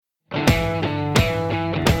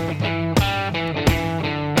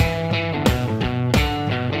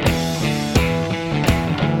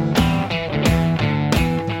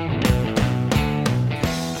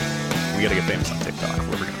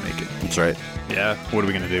Yeah. What are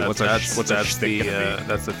we gonna do? What's our shtick gonna be?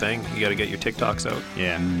 That's the thing. You got to get your TikToks out.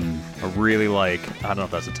 Yeah. I really like. I don't know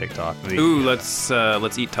if that's a TikTok. Ooh, let's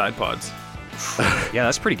eat Tide Pods. Yeah,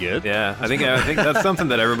 that's pretty good. Yeah, I think that's something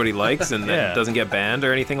that everybody likes and that doesn't get banned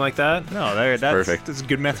or anything like that. No, that's perfect. That's a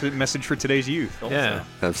good message for today's youth. Also. Yeah,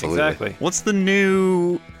 absolutely. Exactly. What's the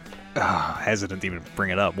new? Hesitant to even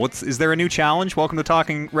bring it up. Is there a new challenge? Welcome to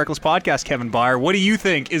Talking Reckless Podcast, Kevin Byer. What do you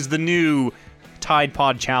think is the new Tide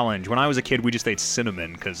Pod challenge? When I was a kid, we just ate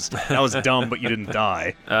cinnamon because that was dumb, but you didn't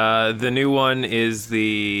die. The new one is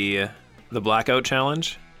the blackout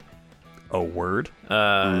challenge. Oh, word.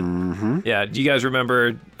 Yeah. Do you guys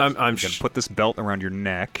remember? I'm gonna put this belt around your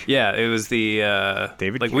neck. Yeah, it was the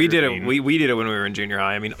David. Like we did it. We did it when we were in junior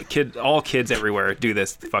high. I mean, all kids everywhere do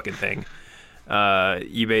this fucking thing.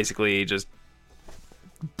 You basically just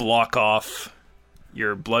block off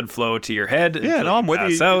your blood flow to your head. Yeah, no, I'm with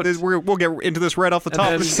you. We'll get into this right off the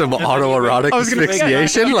top. Some autoerotic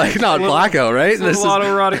asphyxiation, like not blackout, right? This is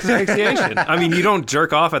autoerotic asphyxiation. I mean, you don't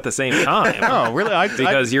jerk off at the same time. Oh, really?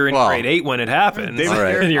 Because you're in grade 8 when it happens,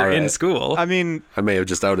 and you're in school. I mean, I may have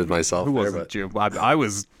just outed myself. Who wasn't you? I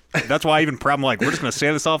was. That's why I'm like, we're just going to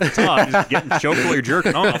say this off the top. You're just getting choked while you're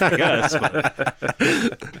jerking off, I guess.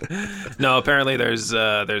 But. No, apparently there's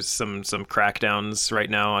some crackdowns right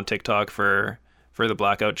now on TikTok for the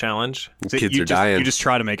blackout challenge. Kids are dying. You just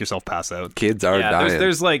try to make yourself pass out. Kids are dying.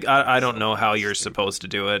 There's like, I don't know how you're supposed to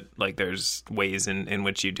do it. Like, there's ways in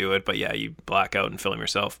which you do it. But yeah, you black out and film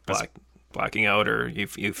yourself blacking out, or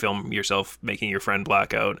you film yourself making your friend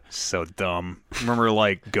black out. So dumb. Remember,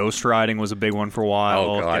 like, ghost riding was a big one for a while.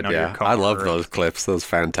 Oh god, yeah. I love those clips. Those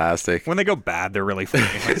fantastic. When they go bad, they're really funny.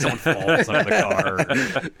 Like someone falls out of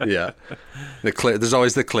the car. Yeah. There's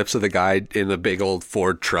always the clips of the guy in the big old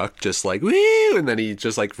Ford truck just like woo, and then he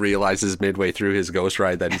just like realizes midway through his ghost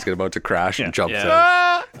ride that he's about to crash and jumps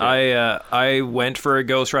out. I went for a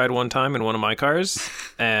ghost ride one time in one of my cars,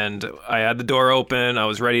 and I had the door open. I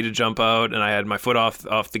was ready to jump out, and I had my foot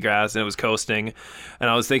off the gas, and it was coasting. And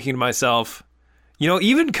I was thinking to myself, you know,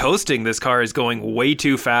 even coasting, this car is going way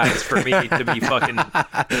too fast for me to be fucking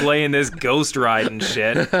playing this ghost ride and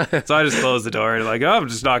shit. So I just closed the door and like, I'm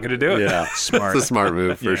just not going to do it. Yeah, smart. It's a smart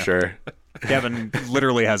move for sure. Kevin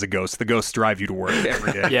literally has a ghost. The ghosts drive you to work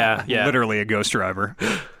every day. Yeah. Literally a ghost driver.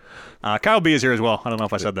 Kyle B is here as well. I don't know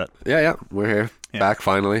if I said that. Yeah, we're here. Yeah. Back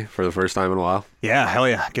finally for the first time in a while. Yeah, hell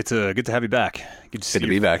yeah. Good to have you back. Good to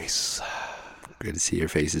be back. Good to see your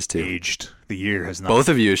faces too. Aged. The year has not. Both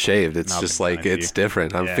of you shaved. It's just like it's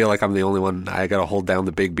different. I feel like I'm the only one. I got to hold down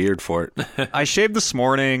the big beard for it. I shaved this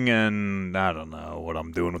morning, and I don't know what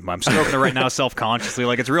I'm doing with I'm stroking it right now self-consciously.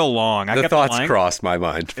 Like, it's real long. The thoughts crossed my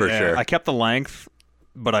mind for sure. I kept the length,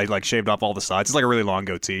 but I like shaved off all the sides. It's like a really long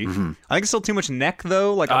goatee. Mm-hmm. I think it's still too much neck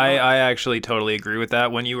though. Like I actually totally agree with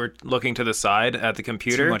that. When you were looking to the side at the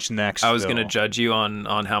computer, too much neck. I was going to judge you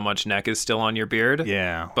on how much neck is still on your beard.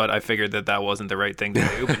 Yeah, but I figured that wasn't the right thing to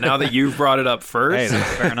do. But now that you've brought it up first,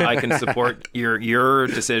 I can support your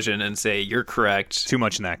decision and say you're correct. Too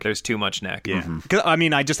much neck. There's too much neck. Yeah, because I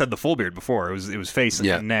mean, I just had the full beard before. It was face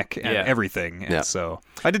and neck and everything. And so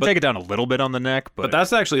I did take it down a little bit on the neck, but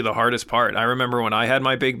that's actually the hardest part. I remember when I had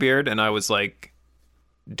my big beard and I was like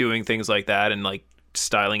doing things like that and like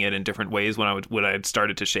styling it in different ways when I had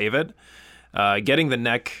started to shave it. Getting the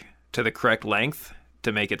neck to the correct length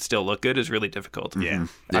to make it still look good is really difficult. Yeah.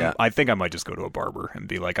 I think I might just go to a barber and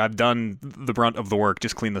be like, I've done the brunt of the work.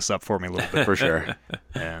 Just clean this up for me a little bit. For sure.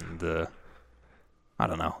 And I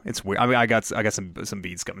don't know. It's weird. I mean, I got some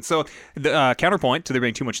beads coming. So the counterpoint to there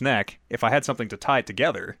being too much neck, if I had something to tie it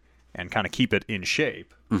together and kind of keep it in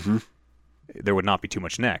shape, there would not be too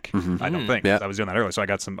much neck. I don't think. I was doing that earlier, so I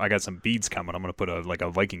got some beads coming. I'm gonna put a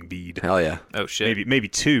Viking bead. Hell yeah! Oh shit! Maybe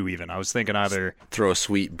two even. I was thinking either throw a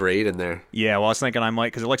sweet braid in there. Yeah, well, I was thinking I might,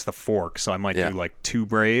 because it likes the fork, so I might do like 2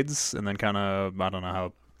 braids and then kind of, I don't know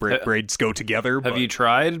how braids go together. Have you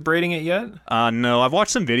tried braiding it yet? No, I've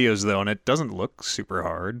watched some videos though, and it doesn't look super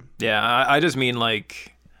hard. Yeah, I just mean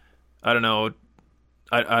like, I don't know.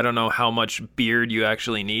 I don't know how much beard you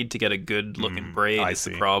actually need to get a good looking braid. Is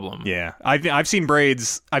the problem. Yeah, I've seen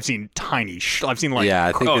braids. I've seen tiny. I've seen like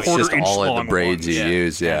I think it's just all of the braids you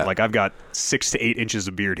use. Yeah, like I've got 6 to 8 inches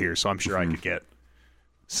of beard here, so I'm sure I could get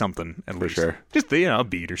something at least. Sure. Just a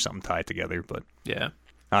bead or something tied together. But yeah,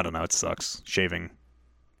 I don't know. It sucks. Shaving.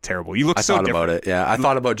 Terrible. You look I so thought different. about it. Yeah, I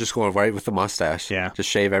thought about just going right with the mustache. Yeah, just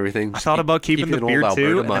shave everything. I thought about keeping the beard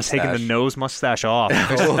too, and then taking the nose mustache off.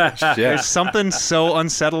 There's something so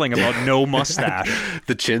unsettling about no mustache.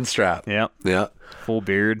 The chin strap. Yeah. Full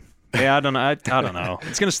beard. Yeah, I don't know. I don't know.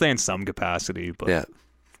 It's gonna stay in some capacity, but it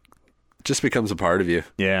just becomes a part of you.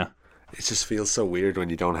 Yeah. It just feels so weird when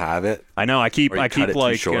you don't have it. I know. I keep Or you cut it too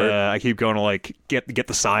like short. I keep going to like get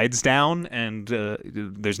the sides down, and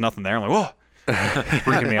there's nothing there. I'm like, whoa,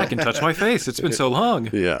 freaking me I out. can touch my face. It's been so long.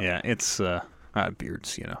 Yeah. Yeah, it's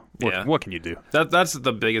beards. You know, Yeah. what can you do? That's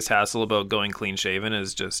the biggest hassle about going clean shaven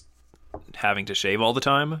is just having to shave all the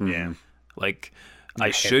time. Yeah. Like I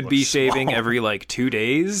head should be looks shaving small. every like 2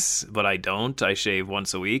 days, but I don't. I shave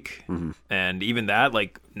once a week, and even that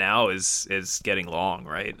like now is getting long,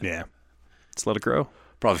 right? Yeah, just let it grow.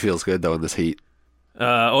 Probably feels good though in this heat.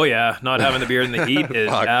 Oh yeah, not having the beard in the heat is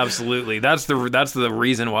absolutely that's the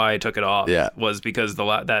reason why I took it off. Yeah. was because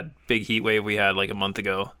that big heat wave we had like a month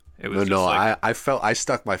ago. It was No, just like, I felt I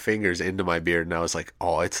stuck my fingers into my beard and I was like,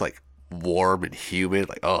 oh, it's like warm and humid.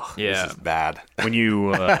 Like, oh, Yeah. this is bad. When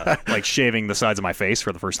you like shaving the sides of my face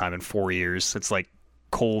for the first time in 4 years, it's like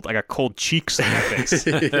cold. I got cold cheeks on my face.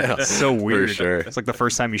 Yeah. It's so weird. sure. It's like the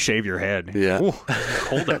first time you shave your head. Yeah. Ooh, it's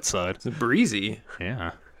cold outside. it's breezy.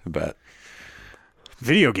 Yeah. I bet.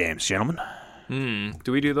 Video games, gentlemen.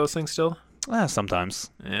 Do we do those things still? Sometimes.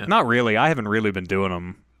 Yeah. Not really. I haven't really been doing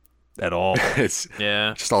them at all. It's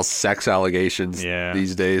Yeah. just all sex allegations Yeah.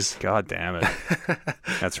 these days. God damn it.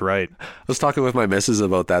 That's right. I was talking with my missus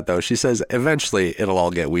about that though. She says eventually it'll all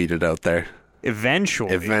get weeded out there.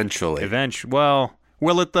 Eventually. Eventually. Well,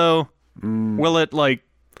 will it though? Will it like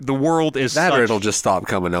the world is That such... or it'll just stop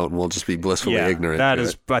coming out and we'll just be blissfully ignorant. That to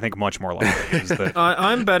is, it. I think, much more likely. Is that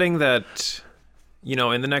I'm betting that,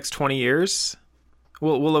 in the next 20 years,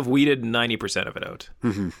 we'll have weeded 90% of it out.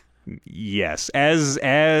 yes, as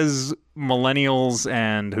millennials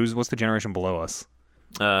and what's the generation below us?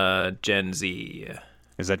 Gen Z.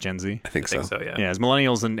 Is that Gen Z? I think I think so, yeah. Yeah, as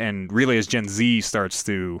millennials and really as Gen Z starts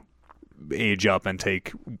to age up and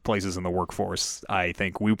take places in the workforce, I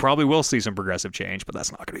think we probably will see some progressive change, but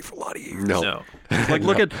that's not going to be for a lot of years. No. Like,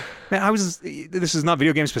 look at, man, this is not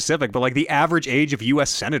video game specific, but like the average age of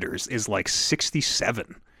U.S. senators is like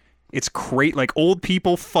 67. It's great. Like, old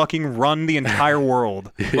people fucking run the entire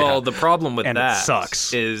world. Well, the problem with And it that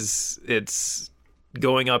sucks. is it's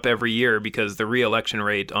going up every year because the re-election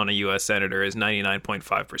rate on a U.S. senator is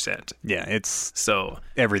 99.5%. Yeah, it's So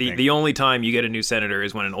Everything. The only time you get a new senator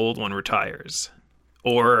is when an old one retires,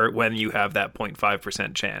 or when you have that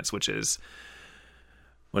 0.5% chance, which is,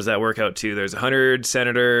 what does that work out to? There's 100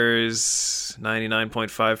 senators,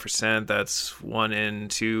 99.5%. That's 1 in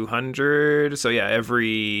 200. So yeah,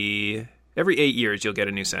 every 8 years you'll get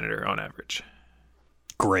a new senator on average.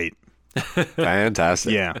 great.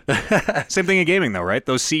 Fantastic. Yeah. Same thing in gaming, though, right?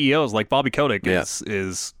 Those CEOs like Bobby Kotick Yeah.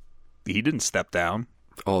 is he didn't step down.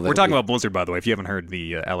 Oh, We're talking about Blizzard, by the way, if you haven't heard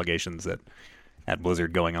the allegations at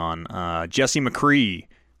Blizzard going on. Jesse McCree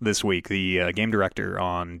this week, the game director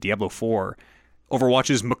on Diablo 4,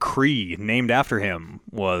 Overwatch's McCree, named after him,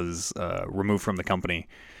 was removed from the company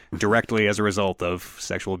directly as a result of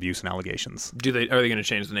sexual abuse and allegations. Are they going to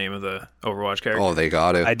change the name of the Overwatch character? Oh, they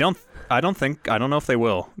got it. I don't know if they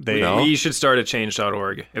will. No? We should start at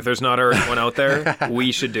change.org. If there's not already one out there,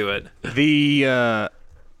 we should do it.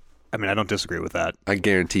 I mean, I don't disagree with that. I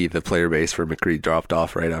guarantee the player base for McCree dropped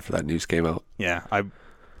off right after that news came out. Yeah,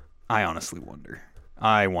 I honestly wonder.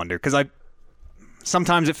 I wonder because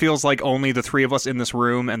sometimes it feels like only the three of us in this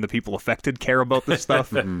room and the people affected care about this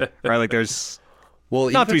stuff, right? Like there's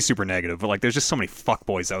not to be super negative, but like there's just so many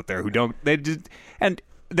fuckboys out there who don't. And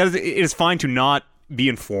it is fine to not be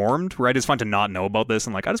informed, right? It's fine to not know about this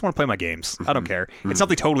and like I just want to play my games. I don't care. It's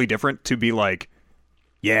something totally different to be like,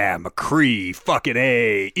 yeah, McCree, fucking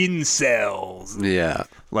A, incels, Yeah.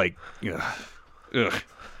 like, ugh.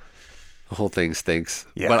 The whole thing stinks.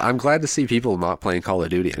 Yeah. But I'm glad to see people not playing Call of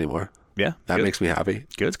Duty anymore. Yeah, That good. makes me happy.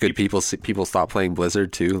 Good. It's good people stop playing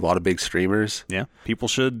Blizzard too. A lot of big streamers. Yeah, people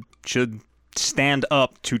should stand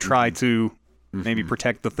up to try to maybe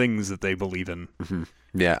protect the things that they believe in.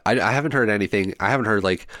 Yeah, I haven't heard anything. I haven't heard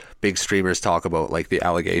like big streamers talk about like the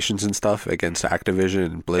allegations and stuff against Activision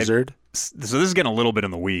and Blizzard. So this is getting a little bit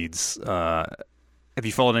in the weeds. Have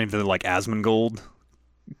you followed any of the like Asmongold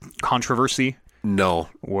controversy? No.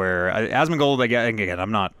 Where Asmongold, again,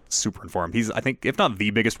 I'm not super informed. He's, I think, if not the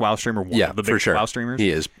biggest WoW streamer, one Yeah, of the for biggest sure. WoW streamers. He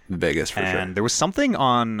is the biggest for And sure. there was something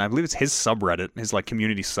on, I believe it's his subreddit, his like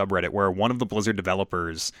community subreddit, where one of the Blizzard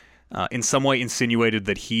developers in some way insinuated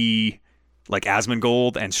that he, like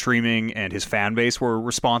Asmongold and streaming and his fan base were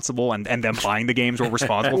responsible, and them buying the games were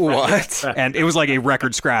responsible for it. What? And it was like a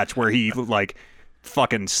record scratch where he like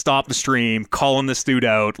fucking stopped the stream, calling this dude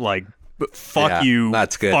out, like, fuck Yeah, you,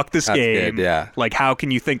 that's good. fuck this That's game. good, yeah. Like, how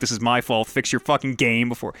can you think this is my fault? Fix your fucking game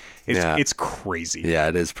before. Yeah. It's crazy. Yeah,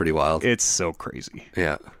 it is pretty wild. It's so crazy.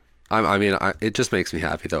 Yeah. It just makes me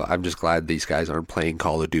happy though. I'm just glad these guys aren't playing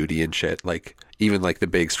Call of Duty and shit. Like even like the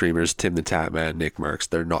big streamers, Tim the Tatman, Nick Merckx,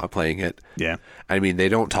 they're not playing it. Yeah. I mean, they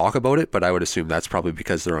don't talk about it, but I would assume that's probably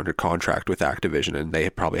because they're under contract with Activision and they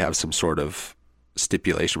probably have some sort of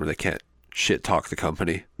stipulation where they can't shit talk the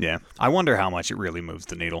company. Yeah. I wonder how much it really moves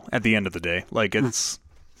the needle at the end of the day. Like it's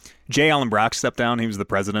J. Allen Brack stepped down. He was the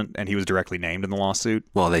president, and he was directly named in the lawsuit.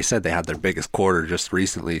 Well, they said they had their biggest quarter just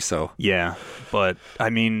recently, so... Yeah, but, I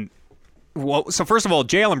mean... Well, so first of all,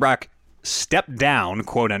 J. Allen Brack stepped down,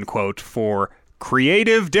 quote-unquote, for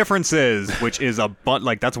creative differences, which is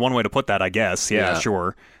that's one way to put that, I guess. Yeah,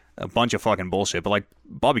 sure. A bunch of fucking bullshit, but, like,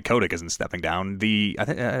 Bobby Kotick isn't stepping down. I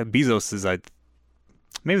think Bezos is...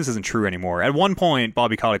 maybe this isn't true anymore. At one point,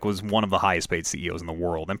 Bobby Kotick was one of the highest-paid CEOs in the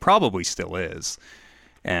world, and probably still is.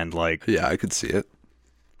 And like, yeah, I could see it.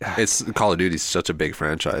 It's Call of Duty's such a big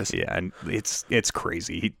franchise. Yeah, and it's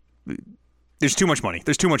crazy. There's too much money.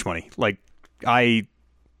 There's too much money. Like, I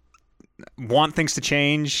want things to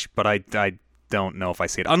change, but I don't know if I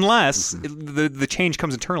see it unless the change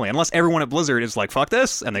comes internally. Unless everyone at Blizzard is like, fuck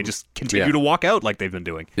this, and they just continue to walk out like they've been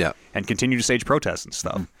doing. Yeah, and continue to stage protests and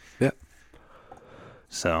stuff. Yeah.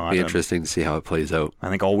 So it'll be interesting to see how it plays out.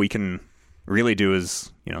 I think all we can really do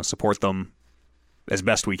is support them as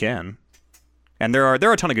best we can. And there are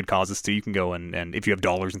a ton of good causes too. You can go and if you have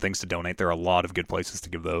dollars and things to donate, there are a lot of good places to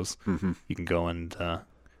give those. Mm-hmm. You can go and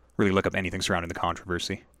really look up anything surrounding the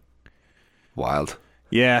controversy. Wild.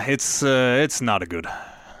 Yeah, it's not a good.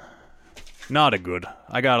 Not a good.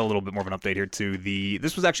 I got a little bit more of an update here too.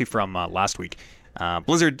 This was actually from last week.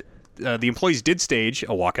 Blizzard, the employees did stage a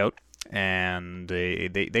walkout, and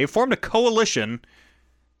they formed a coalition,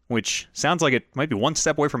 which sounds like it might be one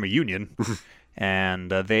step away from a union.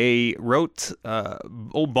 And they wrote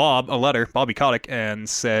old Bob a letter, Bobby Kotick, and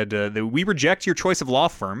said that we reject your choice of law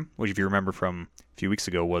firm, which, if you remember from a few weeks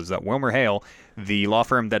ago, was Wilmer Hale, the law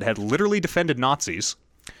firm that had literally defended Nazis,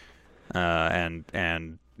 and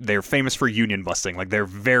they're famous for union busting. Like, they're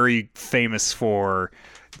very famous for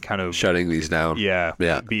kind of shutting these down. Yeah.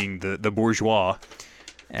 Being the bourgeois,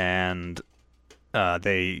 and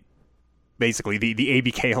they basically the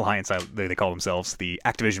ABK Alliance, they call themselves the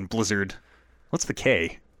Activision Blizzard. What's the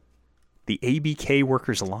K? The ABK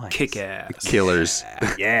Workers Alliance. Kick-ass. Killers.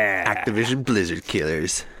 Yeah. Activision Blizzard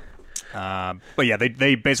killers. But yeah,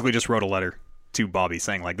 they basically just wrote a letter to Bobby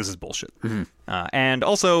saying, like, this is bullshit. Mm-hmm. And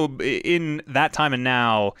also, in that time and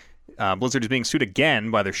now, Blizzard is being sued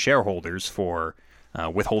again by their shareholders for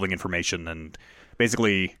withholding information and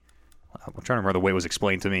basically, I'm trying to remember the way it was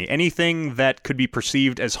explained to me, anything that could be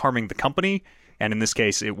perceived as harming the company. And in this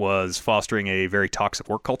case, it was fostering a very toxic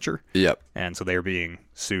work culture. Yep. And so they are being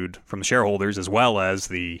sued from the shareholders as well as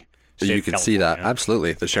the state You of can California. see that.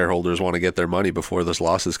 Absolutely. The shareholders want to get their money before those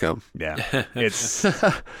losses come. Yeah. It's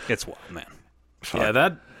wild, man.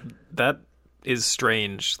 Yeah, that is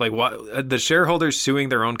strange. Like, what, the shareholders suing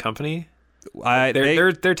their own company?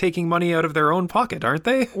 They're taking money out of their own pocket, aren't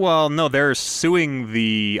they? Well, no, they're suing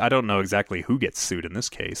I don't know exactly who gets sued in this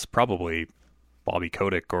case. Probably Bobby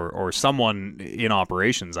Kotick or someone in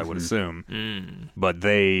operations, I would assume. But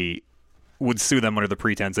they would sue them under the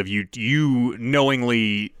pretense of you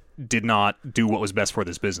knowingly did not do what was best for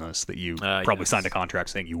this business, that you probably signed a contract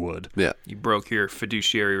saying you would. Yeah. You broke your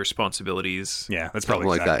fiduciary responsibilities. Yeah, that's Something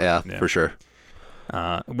probably like that, exactly yeah, for sure.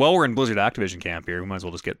 Well, we're in Blizzard Activision camp here. We might as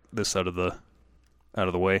well just get this out of the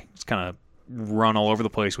way. It's kind of run all over the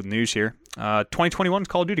place with news here. 2021's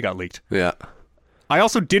Call of Duty got leaked. Yeah. I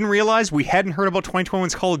also didn't realize we hadn't heard about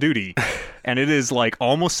 2021's Call of Duty, and it is like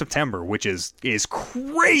almost September, which is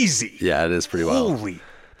crazy. Yeah, it is pretty wild. Holy,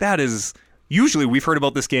 that is. Usually we've heard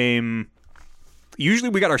about this game. Usually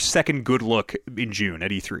we got our second good look in June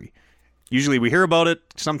at E3. Usually we hear about it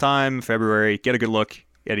sometime February, get a good look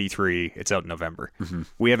at E3. It's out in November. Mm-hmm.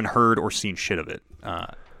 We haven't heard or seen shit of it,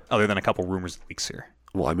 other than a couple rumors and leaks here.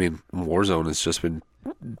 Well, I mean, Warzone has just been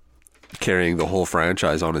carrying the whole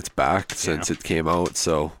franchise on its back since it came out.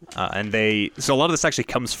 So and so a lot of this actually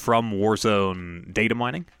comes from Warzone data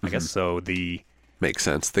mining, I guess. So makes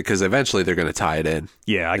sense because eventually they're going to tie it in.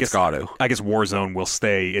 Yeah, I guess Warzone will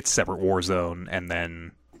stay its separate Warzone, and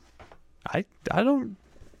then I don't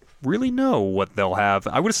really know what they'll have.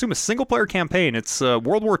 I would assume a single player campaign. It's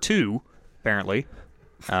World War II, apparently.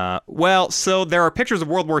 Well, so there are pictures of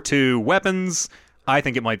World War II weapons. I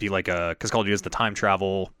think it might be like because Call of Duty is the time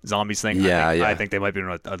travel zombies thing. I think they might be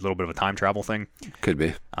doing a little bit of a time travel thing. Could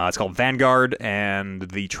be. It's called Vanguard, and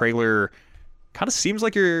the trailer kind of seems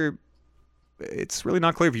like it's really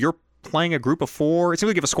not clear if you're playing a group of 4. It seems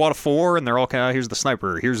like you have a squad of 4, and they're all kind of, here's the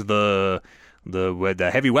sniper, here's the the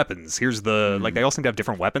heavy weapons. Here's the like they all seem to have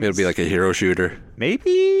different weapons. It'll be like a hero shooter,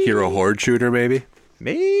 maybe hero horde shooter, maybe.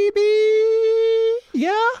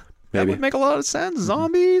 Yeah, that Maybe. would make a lot of sense.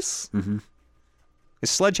 Zombies. Mm-hmm. Is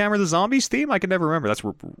Sledgehammer the zombies theme? I can never remember. That's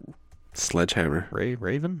Sledgehammer.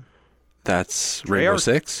 Raven. That's Rainbow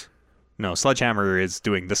Six. No, Sledgehammer is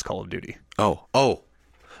doing this Call of Duty. Oh,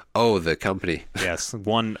 the company. Yes,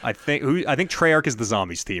 one. I think Treyarch is the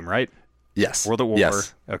zombies team, right? Yes. World at War.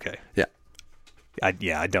 Yes. Okay. Yeah. I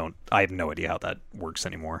have no idea how that works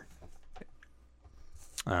anymore.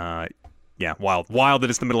 Yeah, wild that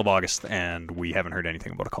it's the middle of August and we haven't heard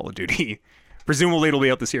anything about a Call of Duty. Presumably it'll be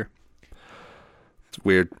out this year. It's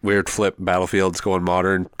weird flip. Battlefield's going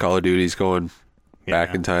modern. Call of Duty's going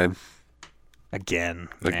back in time. Again,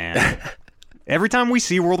 man. Every time we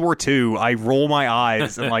see World War II, I roll my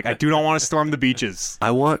eyes and I do not want to storm the beaches. I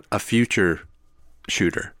want a future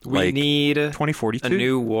shooter. We need 2042. a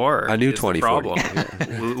new war. A new is the problem.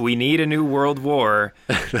 2040. We need a new world war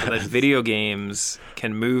so that video games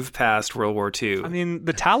can move past World War II. I mean,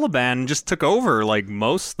 the Taliban just took over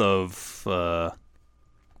most of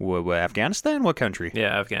Afghanistan. What country?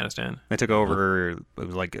 Yeah, Afghanistan. They took over. It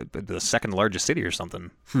was the second largest city or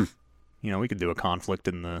something. We could do a conflict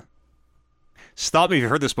in the. Stop me if you've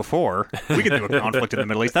heard this before. We could do a conflict in the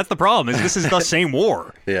Middle East. That's the problem. This is the same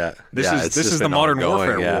war. Yeah. This it's is just the been modern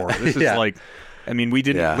ongoing, warfare war. This is we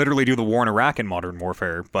didn't literally do the war in Iraq in modern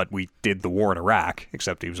warfare, but we did the war in Iraq,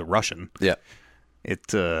 except he was a Russian. Yeah.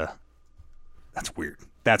 That's weird.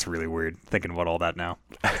 That's really weird, thinking about all that now.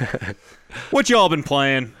 What y'all been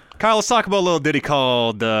playing? Kyle, let's talk about a little ditty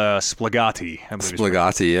called Splagati.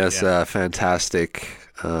 Splagati, yes. Fantastic.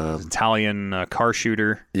 Italian car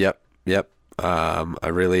shooter. Yep. I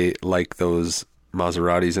really like those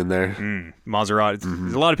Maseratis in there. Maserati.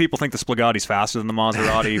 Mm-hmm. A lot of people think the Splagati's faster than the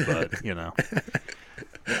Maserati, but,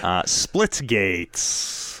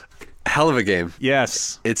 Splitgate. Hell of a game.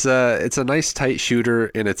 Yes. It's a nice tight shooter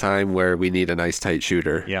in a time where we need a nice tight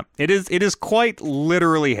shooter. Yeah. It is quite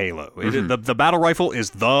literally Halo. The battle rifle is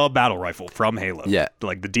the battle rifle from Halo. Yeah.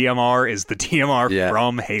 The DMR is the DMR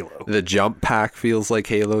from Halo. The jump pack feels like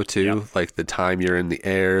Halo too. Yep. Like the time you're in the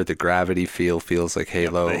air, the gravity feels like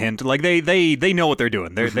Halo. The hint, they know what they're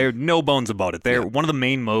doing. They're no bones about it. They're one of the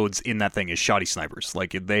main modes in that thing is shoddy snipers.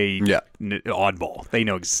 Oddball. They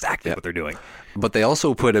know exactly what they're doing. But they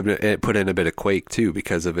also put in a bit of Quake too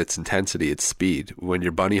because of its intensity, its speed. When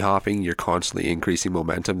you're bunny hopping, you're constantly increasing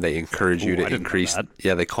momentum. They encourage you to increase.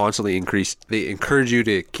 Yeah, they constantly increase. They encourage you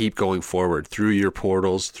to keep going forward through your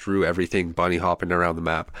portals, through everything, bunny hopping around the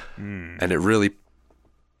map, and it really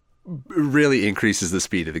increases the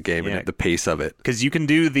speed of the game and the pace of it. Because you can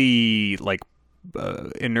do the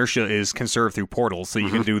inertia is conserved through portals, so you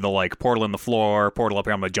can do the portal in the floor, portal up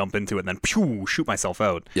here, I'm gonna jump into it and then shoot myself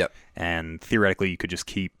out. Yep. And theoretically you could just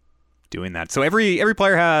keep doing that. So every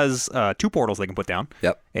player has 2 portals they can put down.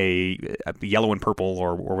 Yep. A yellow and purple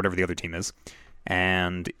or whatever the other team is.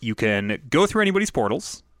 And you can go through anybody's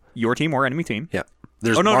portals, your team or enemy team. Yeah.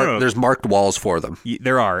 There's no. There's marked walls for them.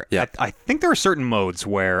 There are. Yeah. I think there are certain modes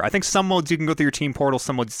where I think some modes you can go through your team portal.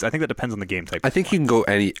 Some modes I think that depends on the game type. I think you can go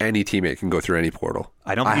any teammate can go through any portal.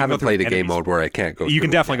 I haven't played a game mode where I can't go. You can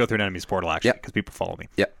definitely go through an enemy's portal actually because people follow me.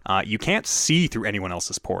 Yeah. You can't see through anyone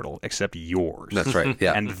else's portal except yours. That's right.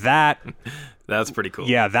 Yeah. And that's pretty cool.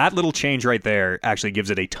 Yeah, that little change right there actually gives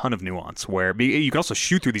it a ton of nuance where you can also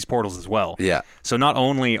shoot through these portals as well. Yeah. So not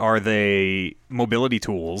only are they mobility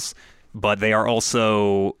tools, but they are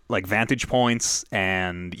also vantage points,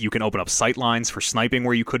 and you can open up sight lines for sniping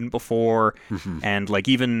where you couldn't before. And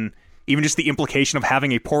even just the implication of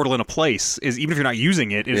having a portal in a place is, even if you're not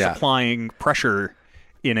using it, is applying pressure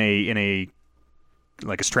in a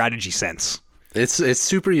strategy sense. It's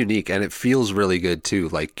super unique, and it feels really good too.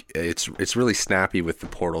 It's really snappy with the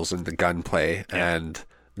portals and the gunplay and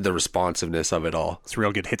the responsiveness of it all. It's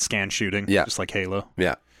real good hit scan shooting, just like Halo.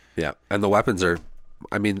 Yeah, and the weapons are.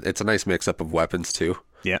 I mean, it's a nice mix-up of weapons, too.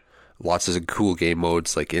 Yeah. Lots of cool game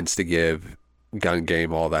modes, like Insta-Give, Gun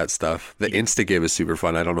Game, all that stuff. The Insta-Give is super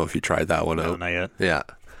fun. I don't know if you tried that one out. Not yet. Yeah.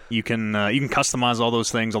 You can customize all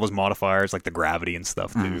those things, all those modifiers, like the gravity and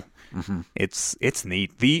stuff, too. Mm-hmm. It's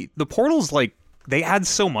neat. The portals, they add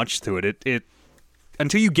so much to it. It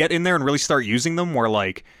until you get in there and really start using them,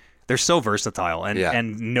 where, they're so versatile,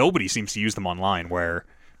 and nobody seems to use them online, where...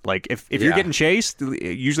 if you're getting chased, you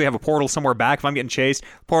usually have a portal somewhere back. If I'm getting chased,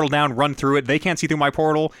 portal down, run through it. They can't see through my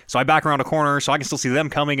portal, so I back around a corner so I can still see them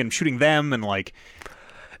coming and shooting them. And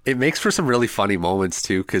It makes for some really funny moments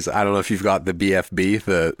too, because I don't know if you've got the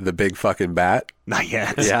BFB, the big fucking bat. Not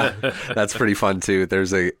yet. Yeah, that's pretty fun too.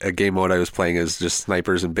 There's a game mode I was playing is just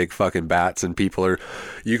snipers and big fucking bats, and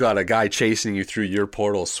you got a guy chasing you through your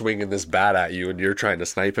portal, swinging this bat at you, and you're trying to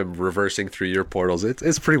snipe him, reversing through your portals.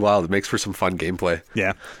 It's pretty wild. It makes for some fun gameplay.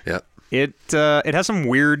 Yeah. Yeah. It has some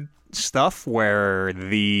weird stuff where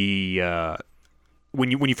when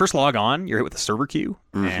you first log on, you're hit with a server queue,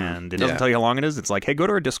 and it doesn't tell you how long it is. It's like, hey, go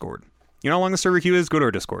to our Discord. You know how long the server queue is? Go to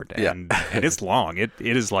our Discord. And it's long. It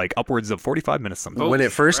is like upwards of 45 minutes sometimes. When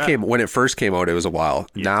it first came out, it was a while.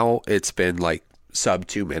 Yeah. Now it's been like sub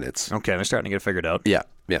 2 minutes. Okay, they're starting to get it figured out. Yeah.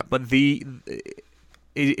 But it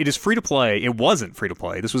is free to play. It wasn't free to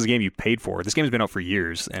play. This was a game you paid for. This game has been out for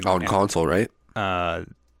years. On console, right?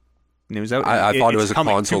 It was out. I thought it was a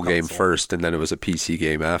console game first, and then it was a PC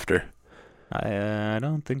game after. I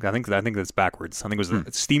don't think. I think that's backwards. I think it was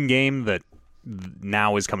a Steam game that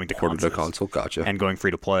now is coming to console. Gotcha. And going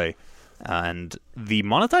free to play. And the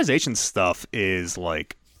monetization stuff is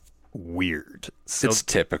like weird. So it's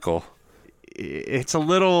typical. It's a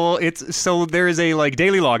little. So there is a like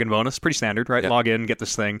daily login bonus, pretty standard, right? Yep. Log in, get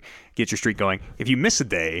this thing, get your streak going. If you miss a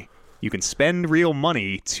day, you can spend real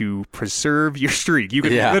money to preserve your streak. You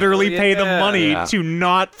can literally pay the money to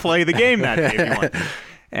not play the game that day if you want.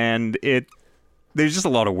 And there's just a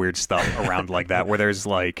lot of weird stuff around like that, where there's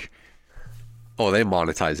like, oh, they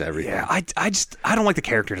monetize everything. Yeah, I don't like the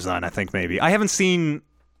character design. I think maybe I haven't seen.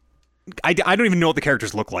 I don't even know what the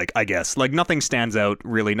characters look like. I guess like nothing stands out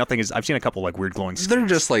really. Nothing is. I've seen a couple like weird glowing. They're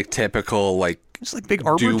just like typical like just like big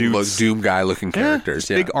armor dudes, Doom guy looking characters.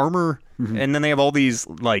 Yeah, big armor, and then they have all these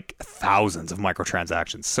like thousands of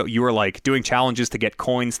microtransactions. So you are like doing challenges to get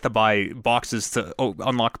coins, to buy boxes, to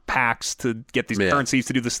unlock packs, to get these currencies,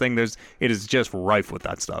 to do this thing. It is just rife with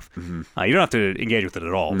that stuff. You don't have to engage with it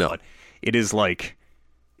at all. No. But it is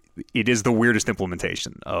the weirdest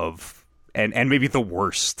implementation of. And maybe the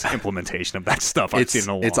worst implementation of that stuff I've seen in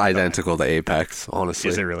a long time. It's identical to Apex, honestly.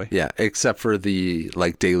 Is it really? Yeah, except for the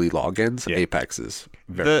like daily logins. Yeah. Apex is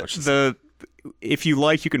very much the if you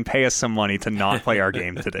like, you can pay us some money to not play our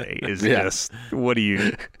game today. Is just what are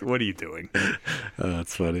you doing?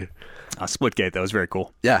 That's funny. Splitgate, that was very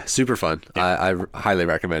cool. Yeah, super fun. Yeah. I highly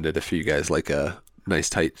recommend it if you guys like a nice,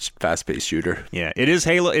 tight, fast-paced shooter. Yeah, it is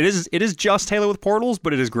Halo. It is just Halo with portals,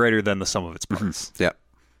 but it is greater than the sum of its parts. Yeah.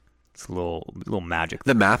 It's a little magic.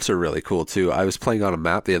 The maps are really cool too. I was playing on a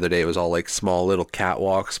map the other day. It was all like small little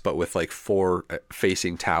catwalks, but with like 4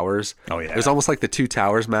 facing towers. Oh yeah, it was almost like the 2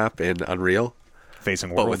 towers map in Unreal,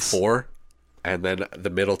 facing worlds, but with 4. And then the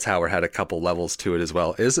middle tower had a couple levels to it as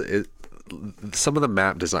well. Some of the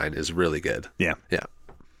map design is really good. Yeah.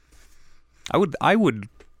 I would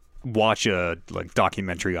watch a like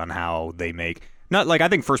documentary on how they make not like I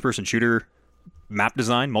think first person shooter.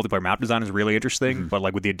 Multiplayer map design is really interesting, but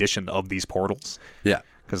like with the addition of these portals. Yeah.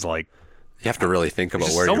 Because like you have to really think about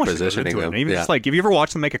where you're positioning them. Even just like if you ever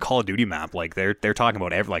watch them make a Call of Duty map, like they're talking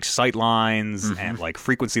about like sight lines and like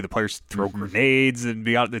frequency the players throw grenades and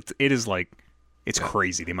beyond. It is like it's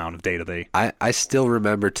crazy the amount of data they. I still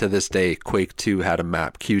remember to this day Quake 2 had a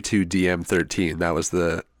map Q2 DM13. That was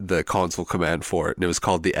the console command for it, and it was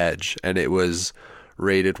called The Edge, and it was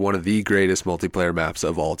rated one of the greatest multiplayer maps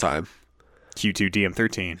of all time. Q2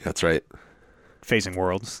 DM13. That's right. Facing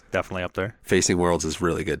Worlds, definitely up there. Facing Worlds is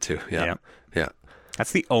really good too. Yeah.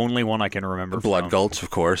 That's the only one I can remember. Blood Gulch, of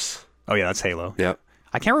course. Oh yeah, that's Halo. Yeah.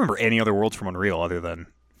 I can't remember any other worlds from Unreal other than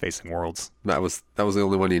Facing Worlds. That was the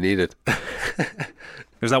only one you needed.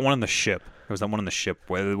 There's that one in the ship. There was that one in the ship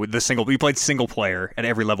where we played single player and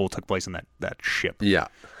every level took place in that ship. Yeah.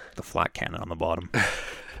 The flat cannon on the bottom.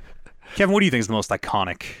 Kevin, what do you think is the most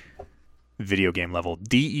iconic video game level?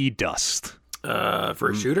 DE Dust.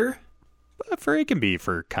 For a shooter? It can be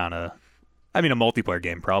for kind of, a multiplayer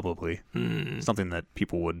game probably. Something that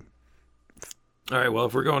people would. All right, well,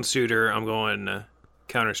 if we're going shooter, I'm going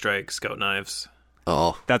Counter-Strike, Scout Knives.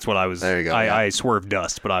 Oh. That's what I was. There you go. I swerved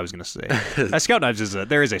Dust, but I was going to say. Scout Knives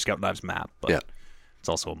there is a Scout Knives map, but it's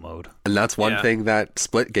also a mode. And that's one thing that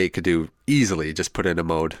Splitgate could do easily, just put in a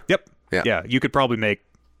mode. Yep. Yeah, you could probably make.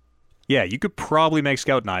 Yeah, you could probably make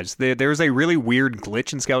Scout Knives. There's a really weird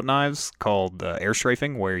glitch in Scout Knives called air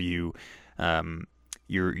strafing, where you,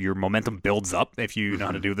 your momentum builds up if you know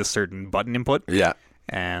how to do this certain button input. Yeah.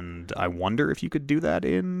 And I wonder if you could do that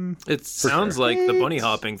in... It sounds like the bunny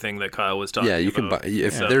hopping thing that Kyle was talking about. Yeah, you can.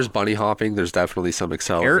 If there's bunny hopping, there's definitely some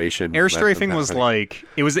acceleration. Air strafing was like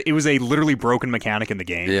it was a literally broken mechanic in the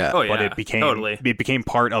game. Yeah. Oh, yeah. But it became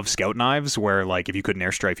part of Scout Knives, where like if you couldn't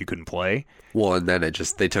air strafe, you couldn't play. Well, and then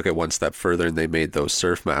they took it one step further and they made those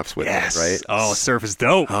surf maps with it, right? Oh, surf is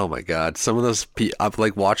dope. Oh my god, some of those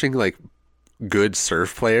like watching like good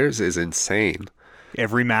surf players is insane.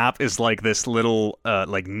 Every map is like this little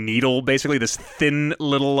like needle, basically this thin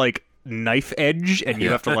little like knife edge, and you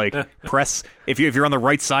have to like press. If you're on the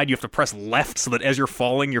right side, you have to press left so that as you're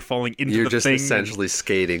falling into the thing. You're just essentially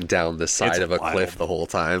skating down the side of a cliff the whole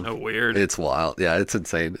time. Oh, weird. It's wild. Yeah, it's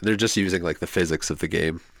insane. They're just using like the physics of the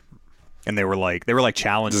game. And they were like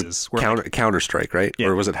challenges. Counter-Strike, right? Yeah.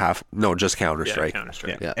 Or was it half? No, just Counter-Strike. Yeah,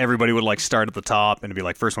 Counter-Strike. Yeah. Everybody would like start at the top and it'd be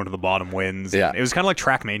like first one to the bottom wins. Yeah. And it was kind of like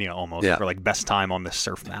Trackmania almost, Yeah. for like best time on this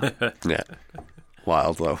surf map. Yeah.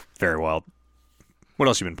 Wild though. Very wild. What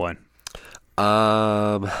else you been playing?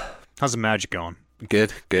 How's the Magic going?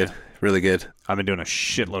 Good. Really good. I've been doing a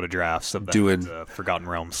shitload of drafts of that Forgotten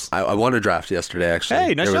Realms. I won a draft yesterday, actually.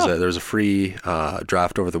 Hey, nice job. There was a free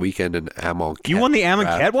draft over the weekend in Amonkhet. You won the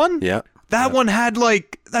Amonkhet one? Yeah. That one had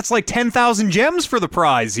that's like 10,000 gems for the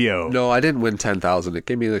prize, yo. No, I didn't win 10,000. It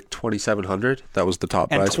gave me like 2,700. That was the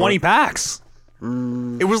top and prize. 20 packs.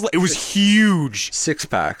 It was huge. 6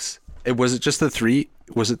 packs. Was it just the 3?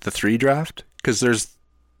 Was it the 3 draft? Because there's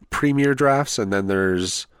premier drafts and then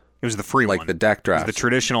there's It was the free like one. the deck draft. The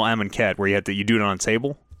traditional Amonkhet where you do it on a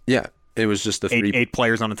table. Yeah, it was just the 3 Eight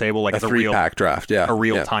players on a table, like a it's a 3-pack draft. Yeah, a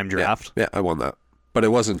real-time draft. Yeah, I won that. But it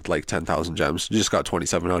wasn't like 10,000 gems. You just got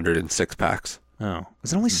 2,700 in 6 packs. Oh,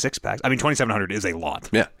 is it only 6 packs? I mean, 2,700 is a lot.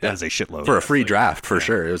 Yeah, that is a shitload for a free draft for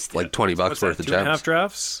sure. It was like $20 What's worth that, of gems. 2.5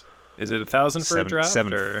 drafts? Is it 1,000 for a draft?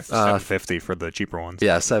 Seven 750 for the cheaper ones.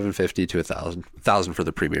 Yeah, 750 to 1,000. 1,000 for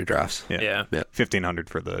the premier drafts. Yeah. 1,500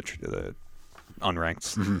 for the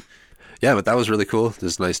unranked. Mm-hmm. Yeah, but that was really cool.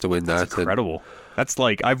 It's nice to win that. That's incredible. That's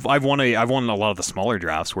like I've won a lot of the smaller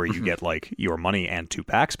drafts where you get like your money and 2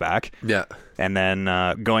 packs back. Yeah. And then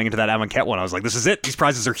going into that Amonkhet one, I was like, "This is it. These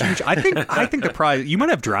prizes are huge." I think the prize you might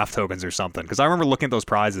have draft tokens or something because I remember looking at those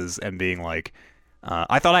prizes and being like,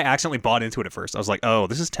 I thought I accidentally bought into it at first. I was like, "Oh,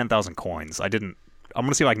 this is 10,000 coins." I'm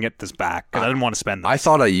gonna see if I can get this back because I didn't want to spend this. I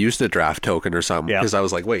thought I used a draft token or something because I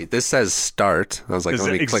was like, "Wait, this says start." I was like, It's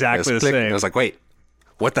 "Let me exactly click this." the Click. same. And I was like, "Wait,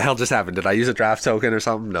 what the hell just happened? Did I use a draft token or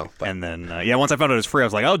something?" No. But And then, once I found out it was free, I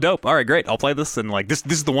was like, oh, dope. All right, great. I'll play this. And, like, this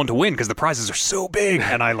is the one to win because the prizes are so big.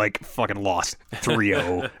 And I, like, fucking lost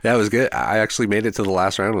 3-0. yeah, it was good. I actually made it to the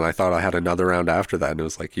last round, and I thought I had another round after that, and it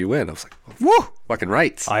was like, you win. I was like, Woo! fucking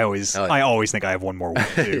rights. I always think I have one more win,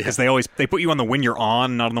 too. Because they put you on the win you're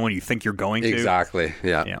on, not on the one you think you're going to. Exactly.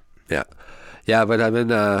 Yeah. Yeah, but I've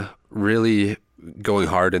been really going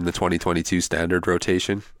hard in the 2022 standard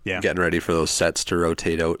rotation. Yeah. Getting ready for those sets to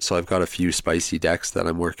rotate out. So I've got a few spicy decks that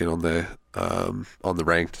I'm working on the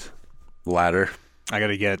ranked ladder. I got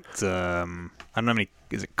to get, I don't know how many,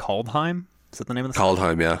 is it Kaldheim? Is that the name of the set?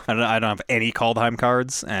 Kaldheim, yeah. I don't have any Kaldheim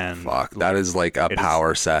cards. And Fuck, that is like a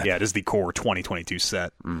power set. Yeah, it is the core 2022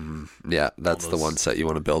 set. Yeah, that's the one set you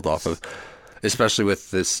want to build off of. Especially with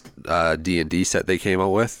this D&D set they came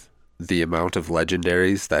out with. The amount of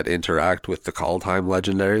legendaries that interact with the Kaldheim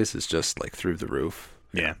legendaries is just like through the roof.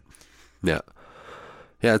 Yeah.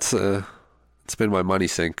 It's been my money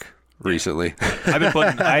sink recently. I've been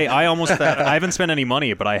putting. I haven't spent any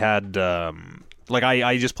money, but I had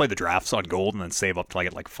I just play the drafts on gold and then save up till I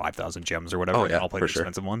get like 5,000 gems or whatever. Oh, yeah, and I'll play the for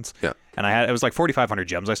expensive ones. Yeah, and it was like 4,500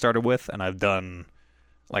 gems I started with, and I've done.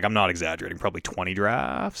 Like, I'm not exaggerating, probably 20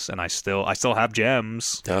 drafts, and I still have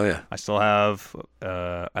gems. Oh, yeah. I still have,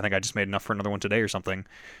 I think I just made enough for another one today or something.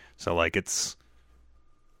 So, like, it's...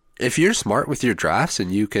 If you're smart with your drafts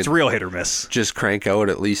and you can... It's real hit or miss. Just crank out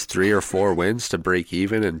at least 3 or 4 wins to break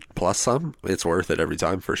even and plus some, it's worth it every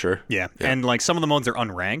time, for sure. Yeah. And, like, some of the modes are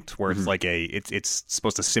unranked, where it's like it's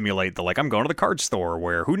supposed to simulate the, like, I'm going to the card store,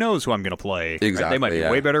 where who knows who I'm going to play. Exactly, right? They might be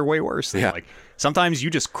way better, way worse. Yeah. Like, sometimes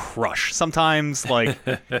you just crush. Sometimes, like,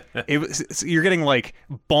 you're getting, like,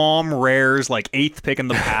 bomb rares, like, 8th pick in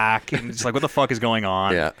the pack, and it's like, what the fuck is going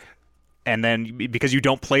on? Yeah. And then, because you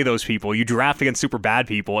don't play those people, you draft against super bad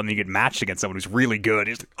people, and then you get matched against someone who's really good.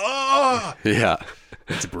 It's like, oh! Yeah.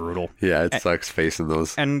 It's brutal. Yeah, it sucks facing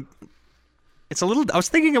those. And it's a little... I was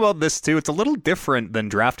thinking about this, too. It's a little different than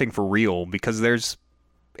drafting for real, because there's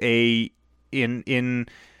we're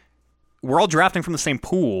all drafting from the same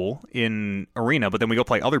pool in Arena, but then we go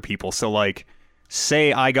play other people. So, like,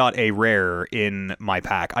 say I got a rare in my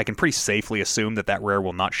pack, I can pretty safely assume that rare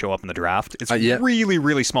will not show up in the draft. It's yeah. really,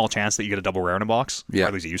 really small chance that you get a double rare in a box. Yeah. Or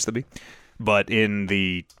at least it used to be. But in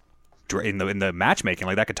the matchmaking,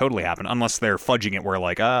 like that could totally happen, unless they're fudging it where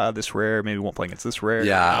like this rare maybe won't play against this rare.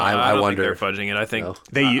 Yeah, I don't wonder. think they're fudging it. I think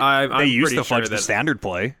They used to pretty fudge sure the that- standard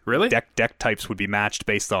play. Really? Deck types would be matched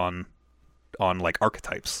based on like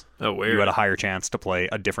archetypes. Oh, weird. You had a higher chance to play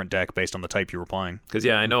a different deck based on the type you were playing. Because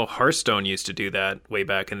I know Hearthstone used to do that way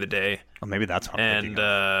back in the day, Well, maybe that's what I'm thinking of.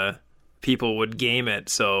 and people would game it,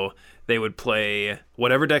 so they would play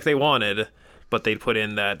whatever deck they wanted, but they'd put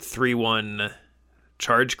in that 3/1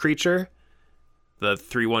 charge creature, the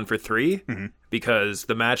 3/1 for 3, because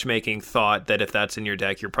the matchmaking thought that if that's in your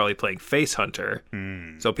deck, you're probably playing Face Hunter.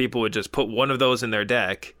 So people would just put one of those in their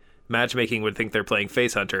deck. Matchmaking would think they're playing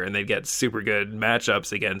Face Hunter, and they'd get super good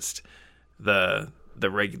matchups against the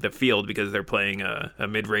field because they're playing a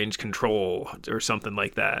mid-range control or something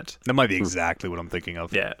like that. That might be exactly what I'm thinking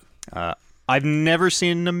of. Yeah. I've never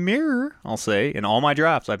seen a mirror, I'll say. In all my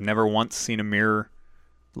drafts, I've never once seen a mirror.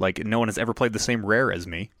 Like, no one has ever played the same rare as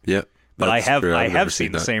me. Yep. But I That's have true. I've never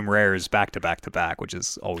seen the that. same rares back to back to back, which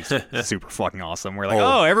is always super fucking awesome. We're like,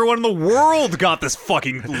 oh, everyone in the world got this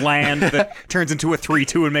fucking land that turns into a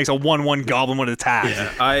 3/2 and makes a 1/1 goblin with attack.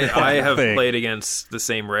 I have thing. played against the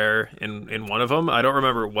same rare in one of them. I don't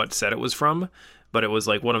remember what set it was from, but it was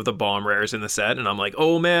like one of the bomb rares in the set, and I'm like,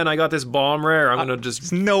 oh man, I got this bomb rare. I'm gonna just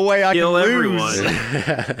There's no way I kill can everyone. lose.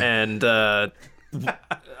 And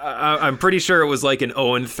I'm pretty sure it was like an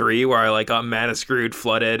 0-3 where I like got mana screwed,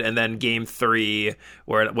 flooded, and then game 3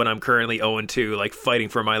 when I'm currently 0-2, like fighting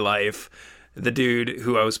for my life. The dude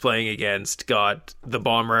who I was playing against got the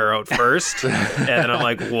bomb rare out first, and I'm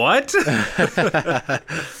like, what?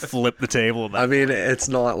 Flip the table. I mean, it's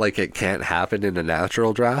not like it can't happen in a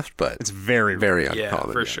natural draft, but It's very very Yeah,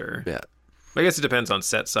 uncommon. for sure. Yeah. I guess it depends on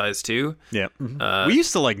set size too. Yeah, we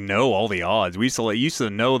used to like know all the odds. We used to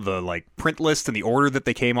know the like print list and the order that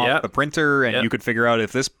they came off Yep. the printer, and Yep. you could figure out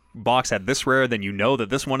if this box had this rare, then you know that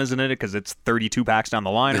this one isn't in it because it's 32 packs down the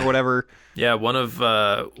line or whatever. Yeah, one of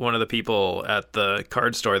the people at the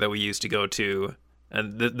card store that we used to go to,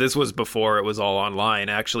 and this was before it was all online,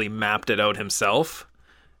 actually mapped it out himself.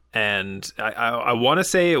 And I want to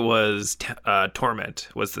say it was Torment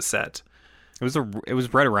was the set. It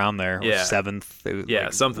was right around there. It was Yeah. 7th. It was Yeah,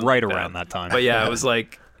 like something right like around that time. But yeah, it was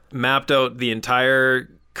like mapped out the entire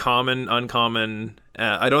common, uncommon.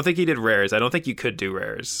 I don't think he did rares. I don't think you could do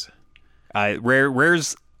rares.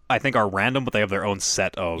 Rares, I think, are random, but they have their own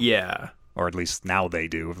set of, Yeah. or at least now they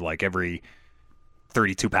do. Like every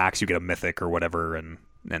 32 packs, you get a mythic or whatever, and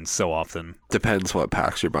so often. Depends what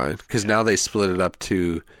packs you're buying. Because now they split it up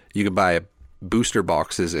to, you can buy booster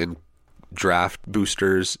boxes in draft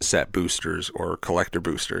boosters, set boosters, or collector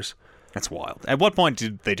boosters. That's wild. At what point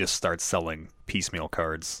did they just start selling piecemeal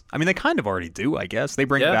cards? I mean, they kind of already do, I guess. They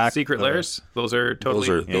bring Yeah, back Secret the- Lairs. Those are totally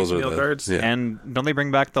Those are piecemeal the cards. yeah. And don't they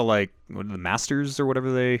bring back the what are the masters or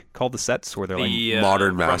whatever they call the sets where they're like, The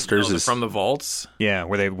Modern from- Masters no, is- from the vaults. yeah,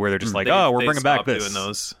 where they're just like, They- oh, we're they bringing back stopped this. doing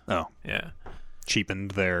those. Oh, Yeah.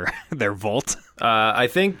 cheapened their vault. I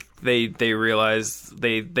think they realized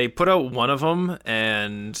they put out one of them,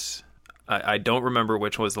 and I don't remember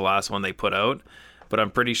which was the last one they put out, but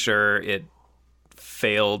I'm pretty sure it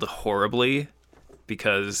failed horribly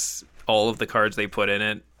because all of the cards they put in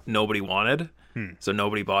it nobody wanted, so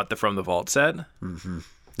nobody bought the From the Vault set.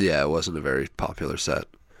 Yeah, it wasn't a very popular set.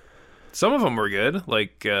 Some of them were good,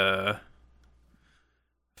 like I'm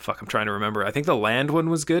trying to remember. I think the land one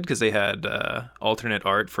was good because they had alternate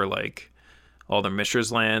art for like all the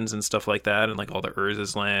Mishra's lands and stuff like that, and like all the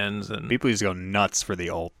Urza's lands and People used to go nuts for the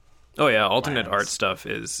alt oh yeah, alternate lands. art stuff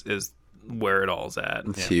is where it all's at.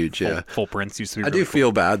 It's huge, yeah. full prints used to be I really do cool.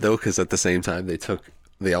 feel bad though, because at the same time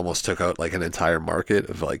they almost took out like an entire market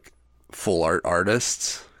of like full art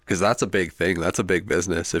artists, because that's a big thing. That's a big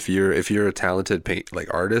business. If you're a talented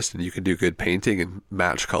artist and you can do good painting and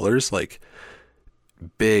match colors, like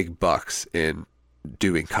big bucks in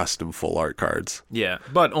doing custom full art cards. Yeah,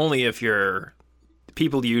 but only if you're.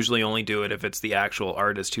 People usually only do it if it's the actual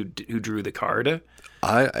artist who drew the card.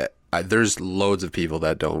 I there's loads of people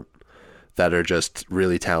that are just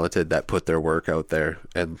really talented that put their work out there,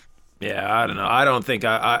 and Yeah, I don't know. I don't think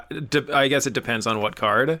I guess it depends on what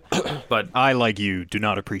card, but I, like you, do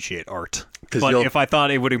not appreciate art. 'Cause But you'll- if I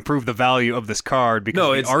thought it would improve the value of this card because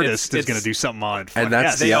No, the it's- artist is it's- going to do something on it, And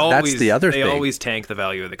that's they the- always the other they thing. always tank the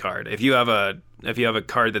value of the card. If you have a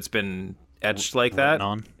card that's been etched like that, Written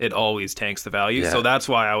on. it always tanks the value. Yeah. So that's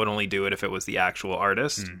why I would only do it if it was the actual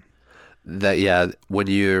artist. that when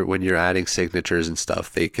you're adding signatures and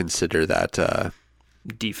stuff, they consider that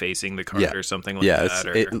Defacing the card or something like yeah,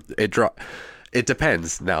 that. it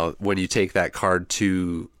depends. Now, when you take that card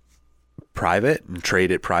to private and trade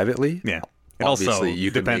it privately, yeah, It also obviously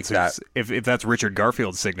you can make depends that. if that's Richard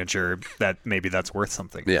Garfield's signature, that maybe that's worth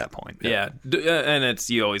something at that point. Yeah, and it's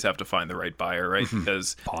you always have to find the right buyer, right?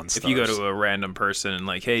 Because Pawn if you go stars. to a random person and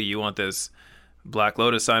like, hey, do you want this Black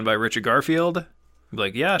Lotus signed by Richard Garfield? Be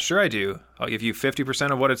like, yeah, sure I do. I'll give you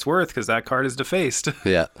 50% of what it's worth because that card is defaced.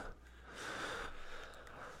 Yeah.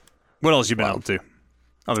 What else you been up to?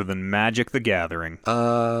 Other than Magic the Gathering.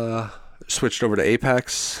 Switched over to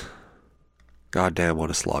Apex. God damn, what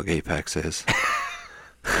a slog Apex is.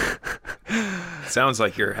 Sounds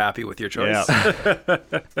like you're happy with your choice. Yeah.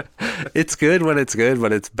 It's good when it's good,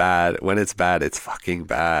 when it's bad. When it's bad, it's fucking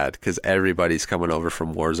bad because everybody's coming over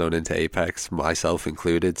from Warzone into Apex, myself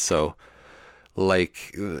included. So,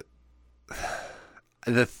 like,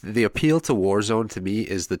 the appeal to Warzone to me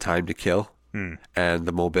is the time to kill and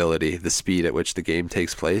the mobility, the speed at which the game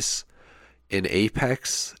takes place. In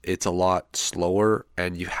Apex, it's a lot slower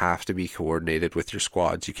and you have to be coordinated with your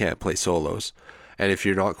squads. You can't play solos. And if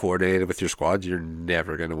you're not coordinated with your squads, you're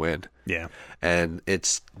never going to win. Yeah. And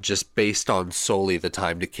it's just based on solely the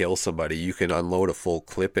time to kill somebody. You can unload a full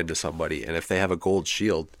clip into somebody, and if they have a gold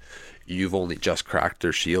shield, you've only just cracked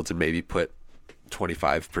their shields and maybe put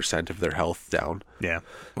 25% of their health down. Yeah.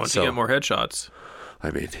 Once you get more headshots. I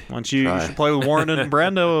mean, Once you should play with Warren and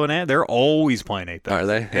Brando, and they're always playing Apex. Are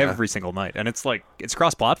they? Yeah. Every single night. And it's like, it's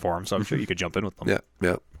cross-platform, so I'm sure you could jump in with them.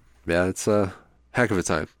 Yeah, it's a heck of a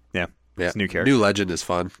time. Yeah. Yeah, It's a new character. New legend is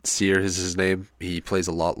fun. Seer is his name. He plays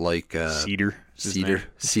a lot like Cedar. is his Cedar. name.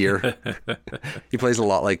 Seer. He plays a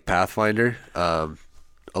lot like Pathfinder. A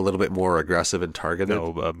little bit more aggressive and targeted.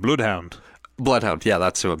 No, Bloodhound. Bloodhound. Yeah,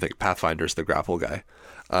 that's who I'm thinking. Pathfinder's the grapple guy.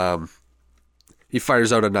 He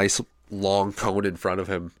fires out a nice long cone in front of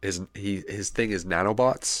him. His thing is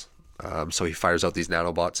nanobots. So he fires out these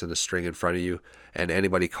nanobots in a string in front of you, and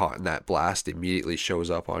anybody caught in that blast immediately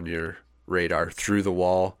shows up on your radar through the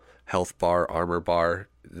wall. Health bar, armor bar,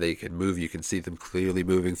 they can move. You can see them clearly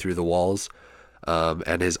moving through the walls.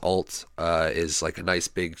 And his ult is like a nice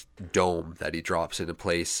big dome that he drops into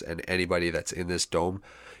place, and anybody that's in this dome,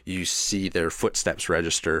 you see their footsteps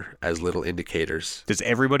register as little indicators. Does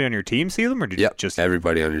everybody on your team see them, or did you just...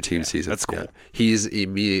 Everybody on your team sees it. That's cool. Yeah. He's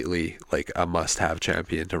immediately like a must-have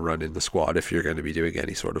champion to run in the squad if you're going to be doing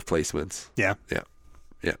any sort of placements. Yeah. Yeah.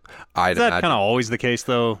 Is that kind of always the case,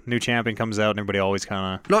 though? New champion comes out and everybody always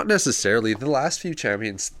kind of... Not necessarily. The last few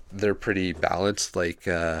champions, they're pretty balanced. Like,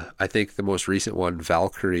 I think the most recent one,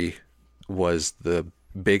 Valkyrie, was the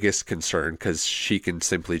biggest concern because she can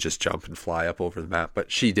simply just jump and fly up over the map,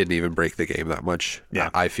 but she didn't even break the game that much,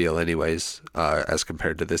 I feel anyways, as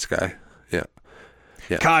compared to this guy. Yeah.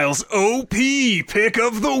 Kyle's OP pick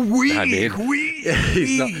of the week. I mean,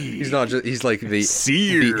 he's not just, he's like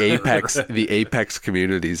Seer. the Apex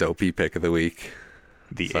community's OP pick of the week.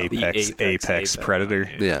 The Apex Predator.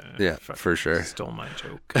 Yeah, for sure. Stole my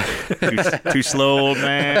joke. Too slow, old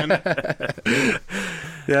man.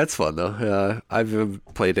 Yeah, it's fun though. I've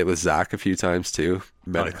played it with Zach a few times too.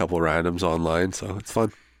 Met a couple randoms online, so it's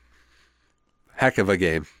fun. Heck of a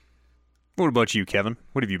game. What about you, Kevin?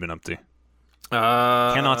 What have you been up to?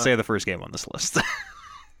 Cannot say the first game on this list.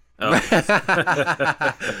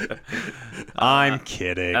 I'm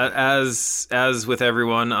kidding. As with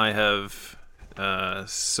everyone, I have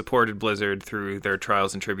supported Blizzard through their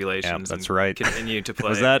trials and tribulations. That's and right. Continue to play.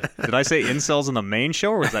 Was that? Did I say incels in the main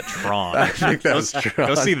show, or was that Tron? I think that was true.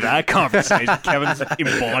 Go see that conversation. Kevin's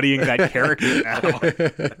embodying that character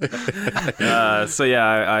now. So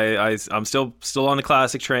yeah, I'm still on the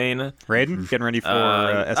classic train. Raiden, getting ready for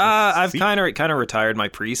SSC? I've kind of retired my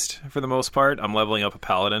priest for the most part. I'm leveling up a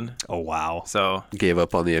paladin. Oh wow! So Gave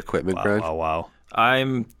up on the equipment grind. Wow!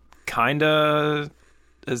 I'm kind of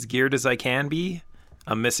as geared as I can be.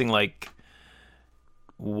 I'm missing like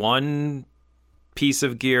one piece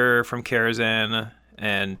of gear from Karazhan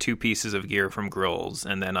and 2 pieces of gear from Grills,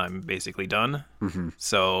 and then I'm basically done. Mm-hmm.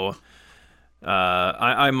 So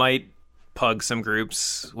I might pug some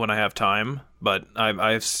groups when I have time, but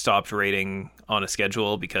I've stopped raiding on a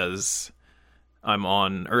schedule because I'm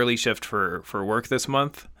on early shift for work this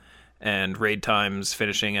month, and raid times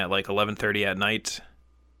finishing at like 11:30 at night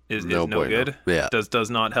is no good. Yeah. Does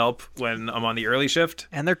not help when I'm on the early shift.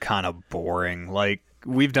 And they're kind of boring. Like,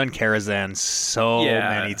 we've done Karazhan so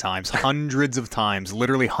many times, hundreds of times,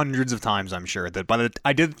 literally hundreds of times. I'm sure that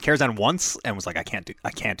I did Karazhan once and was like, I can't do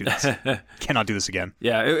this, cannot do this again.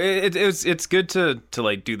 Yeah, it's good to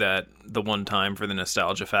like do that the one time for the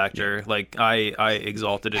nostalgia factor. Yeah. Like I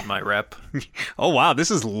exalted in my rep. Oh wow,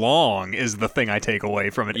 this is long is the thing I take away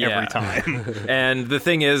from it every time. And the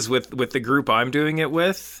thing is with the group I'm doing it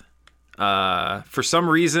with, for some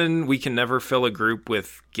reason we can never fill a group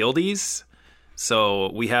with guildies.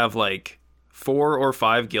 So we have like 4 or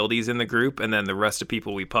 5 guildies in the group, and then the rest of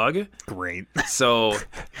people we pug. Great. So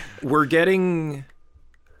we're getting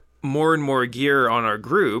more and more gear on our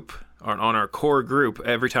group, on our core group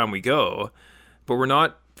every time we go, but we're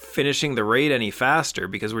not finishing the raid any faster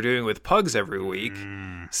because we're doing it with pugs every week.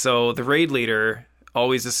 So the raid leader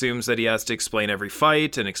always assumes that he has to explain every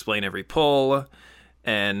fight and explain every pull,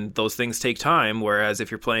 and those things take time, whereas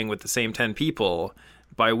if you're playing with the same 10 people,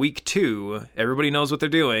 by week 2, everybody knows what they're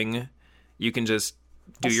doing. You can just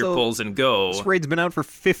do your Also, pulls and go. This raid's been out for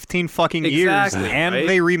 15 fucking years, Exactly, and right?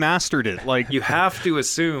 they remastered it. Like, You have to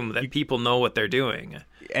assume that people know what they're doing.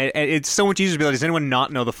 and it's so much easier to be like, does anyone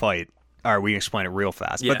not know the fight? All right, we can explain it real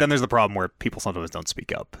fast. Yeah. But then there's the problem where people sometimes don't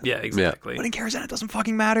speak up. Yeah, exactly. But in Karazhan, it doesn't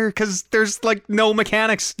fucking matter because there's like no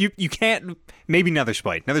mechanics. You can't. Maybe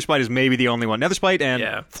Netherspite. Netherspite is maybe the only one. Netherspite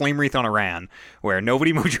and Flame Wreath on Iran, where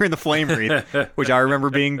nobody moved during the Flame Wreath, which I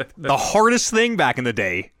remember being the hardest thing back in the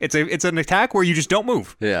day. It's an attack where you just don't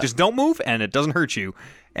move. Yeah. Just don't move, and it doesn't hurt you.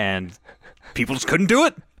 And people just couldn't do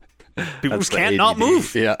it. People just can't not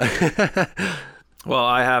move. Yeah. Well,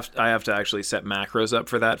 I have to actually set macros up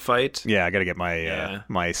for that fight. Yeah, I got to get my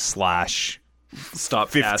my slash Stop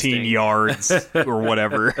 15 casting. yards or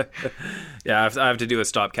whatever. Yeah, I have to do a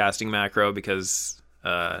stop casting macro because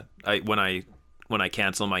when I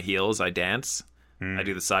cancel my heals, I dance. I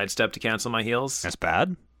do the sidestep to cancel my heals. That's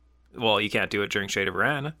bad. Well, you can't do it during Shade of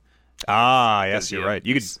Ran. Ah, yes, you're yeah, right.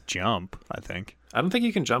 You could jump, I think. I don't think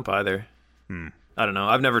you can jump either. I don't know.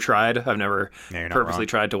 I've never tried. I've never you're not purposely wrong.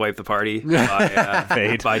 tried to wipe the party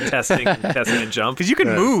by testing a jump. Because you can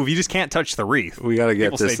move, you just can't touch the wreath. We got to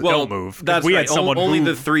get People this. say don't move. 'cause That's we right. had someone only the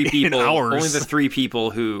move 3 in people. hours. Only the 3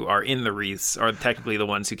 people who are in the wreaths are technically the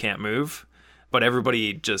ones who can't move. But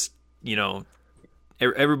everybody just,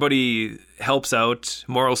 everybody helps out.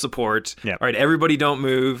 Moral support. Yep. All right, everybody don't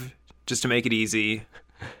move, just to make it easy.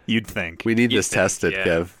 You'd think. We need this tested, yeah.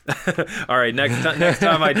 Kev. All right, next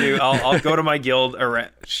time I do, I'll go to my guild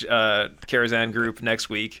Karazhan group next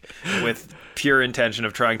week with pure intention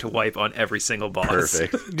of trying to wipe on every single boss.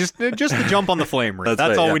 Perfect. just to jump on the flame wreath. That's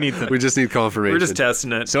right, all yeah. we need to We just need confirmation. We're just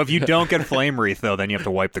testing it. So if you don't get flame wreath, though, then you have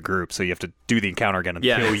to wipe the group. So you have to do the encounter again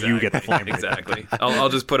until you get the flame wreath. Exactly. I'll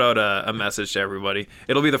just put out a message to everybody.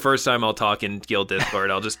 It'll be the first time I'll talk in guild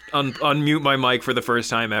Discord. I'll just unmute my mic for the first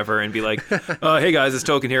time ever and be like, "Hey guys, it's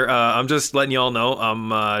Token here. I'm just letting you all know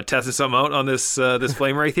I'm testing something out on this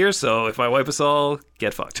flame wraith here. So if I wipe us all,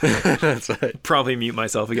 get fucked." That's right. Probably mute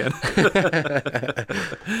myself again.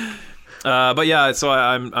 But yeah, so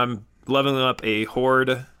I'm leveling up a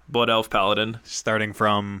Horde Blood Elf Paladin. Starting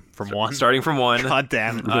from one? Starting from 1. God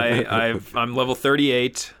damn it. I'm level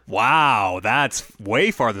 38. Wow, that's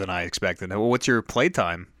way farther than I expected. What's your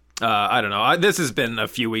playtime? I don't know. This has been a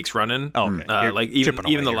few weeks running. Oh, okay. You're Like chipping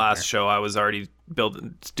away even the here and last there. show, I was already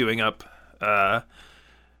doing up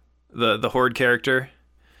the Horde character.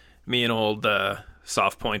 Me and old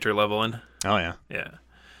soft pointer leveling. Oh, yeah. Yeah,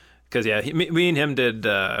 because me and him did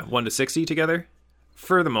 1 to 60 together.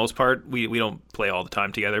 For the most part, we don't play all the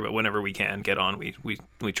time together, but whenever we can get on,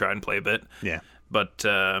 we try and play a bit. Yeah. But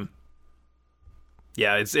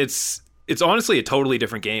yeah, it's honestly a totally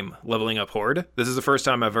different game leveling up Horde. This is the first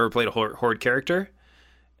time I've ever played a Horde character,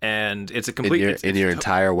 and it's a complete In your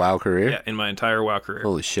entire WoW career? yeah, in my entire WoW career.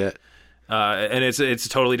 Holy shit. And it's a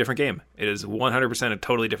totally different game. It is 100% a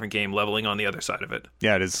totally different game leveling on the other side of it.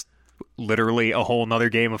 Yeah, it is literally a whole nother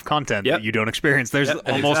game of content Yep. that you don't experience. There's Yep,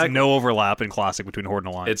 almost exactly. no overlap in Classic between Horde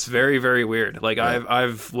and Alliance. It's very, very weird. Like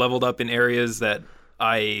I've leveled up in areas that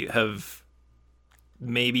I have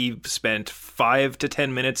maybe spent 5 to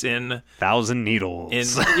 10 minutes in 1,000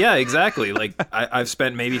 needles. yeah, exactly. Like I've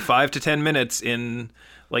spent maybe 5 to 10 minutes in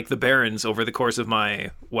like the Barrens over the course of my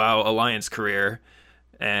WoW Alliance career,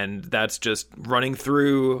 and that's just running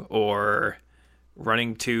through or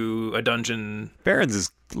running to a dungeon. Barrens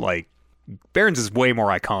is way more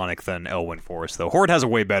iconic than Elwyn Forest, though. Horde has a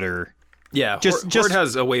way better. Yeah, Just- Horde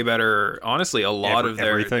has a way better. Honestly, a lot of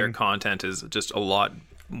their everything. content is just a lot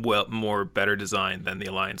more better designed than the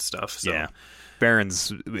Alliance stuff. So. Yeah.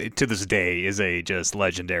 Barrens, to this day, is a just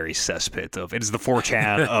legendary cesspit of. It is the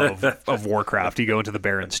 4chan of Warcraft. You go into the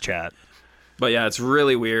Barrens chat. But yeah, it's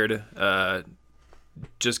really weird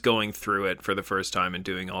just going through it for the first time and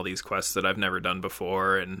doing all these quests that I've never done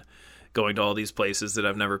before and going to all these places that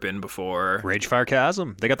I've never been before. Ragefire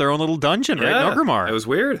Chasm. They got their own little dungeon, right? Yeah, in Orgrimmar. it was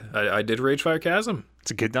weird. I did Ragefire Chasm.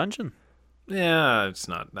 It's a good dungeon. Yeah, it's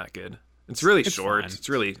not that good. It's really short. fine. It's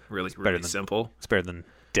really than- simple. It's better than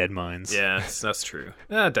Dead Mines. Yeah, that's true.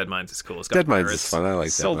 Yeah, Dead Mines is cool. It's got Dead Mines pirates. is fun. I like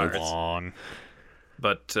So Dead Mines. long.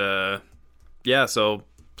 But yeah, so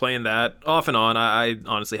playing that off and on. I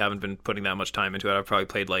honestly haven't been putting that much time into it. I've probably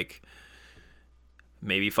played like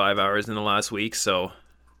maybe 5 hours in the last week, so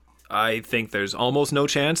I think there's almost no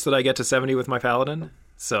chance that I get to 70 with my Paladin.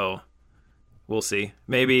 So we'll see.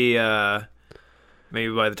 Maybe by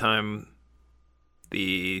the time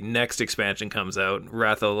the next expansion comes out,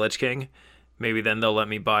 Wrath of the Lich King, maybe then they'll let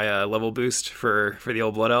me buy a level boost for the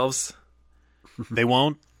old Blood Elves. They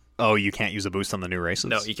won't? Oh, you can't use a boost on the new races?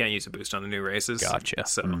 No, you can't use a boost on the new races. Gotcha.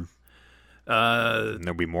 So,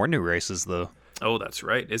 There'll be more new races, though. oh, that's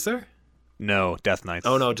right. Is there? No, Death Knights.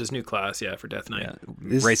 Oh, no, just new class, yeah, for Death Knight.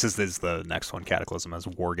 Yeah. Races is the next one. Cataclysm has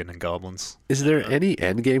Worgen and Goblins. Is there any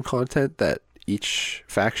endgame content that each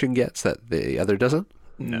faction gets that the other doesn't?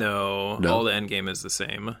 No, all the endgame is the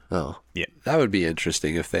same. Oh. Yeah. That would be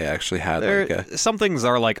interesting if they actually had Some things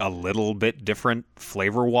are like a little bit different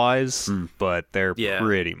flavor-wise, but they're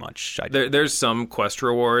pretty much identical. There's some quest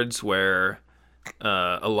rewards where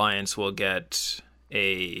Alliance will get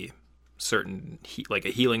a certain like a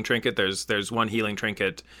healing trinket. There's one healing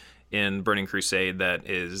trinket in Burning Crusade that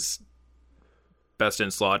is best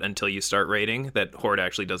in slot until you start raiding that Horde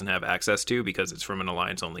actually doesn't have access to because it's from an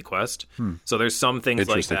Alliance only quest. So there's some things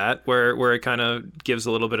like that where it kind of gives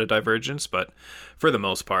a little bit of divergence, but for the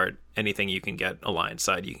most part, anything you can get Alliance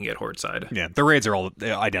side, you can get Horde side. Yeah, the raids are all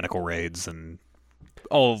identical raids, and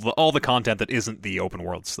all the content that isn't the open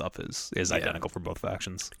world stuff is identical for both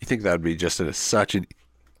factions. You think that would be just such an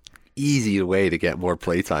easy way to get more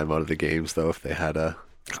playtime out of the games, though, if they had a...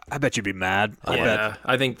 I bet you'd be mad.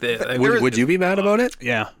 I think that... Would you be mad about it?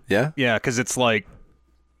 Yeah. Yeah? Yeah, because it's like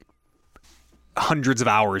hundreds of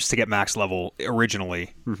hours to get max level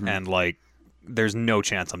originally, and like there's no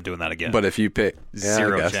chance I'm doing that again. But if you pick...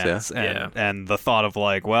 Zero chance. And the thought of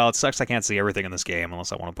like, well, it sucks I can't see everything in this game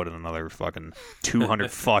unless I want to put in another fucking 200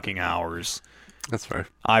 fucking hours. That's fair.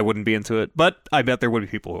 I wouldn't be into it, but I bet there would be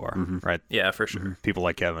people who are, right? Yeah, for sure. People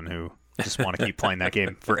like Kevin who just want to keep playing that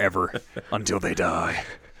game forever until they die.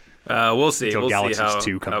 We'll see. Until We'll Galaxies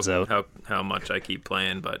see 2 comes out. How much I keep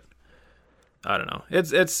playing, but I don't know.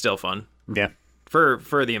 It's still fun. Yeah.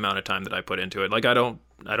 For the amount of time that I put into it. Like I don't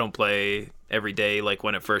play every day like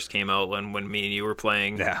when it first came out when me and you were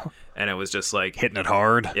playing. Yeah. And it was just like hitting it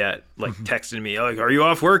hard. Yeah, like texting me like, "Are you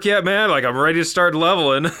off work yet, man? Like I'm ready to start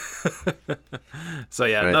leveling." So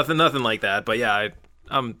yeah, right. nothing like that. But yeah,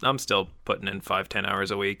 I'm still putting in 5-10 hours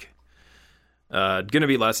a week. Gonna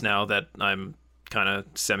be less now that I'm kind of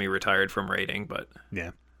semi-retired from raiding, but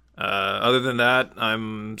yeah. Other than that,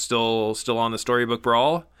 I'm still on the Storybook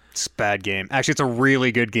Brawl. It's a bad game. Actually, it's a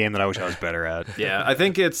really good game that I wish I was better at. Yeah, I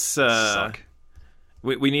think it's Suck.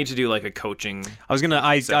 We need to do like a coaching. I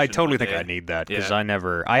totally think day. I need that because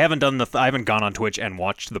Yeah. I haven't done I haven't gone on Twitch and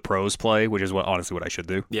watched the pros play, which is honestly what I should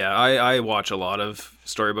do. Yeah, I watch a lot of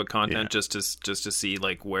Storybook content just to see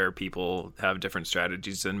like where people have different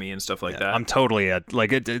strategies than me and stuff like that. I'm totally at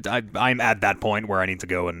like I'm at that point where I need to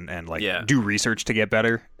go and like do research to get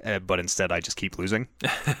better, but instead I just keep losing.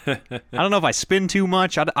 I don't know if I spin too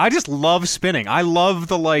much. I just love spinning. I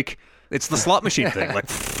love it's the slot machine thing. Like,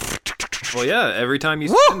 well, yeah, every time you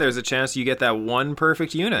spin, there's a chance you get that one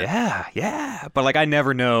perfect unit. yeah. But like I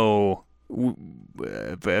never know.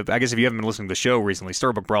 I guess if you haven't been listening to the show recently,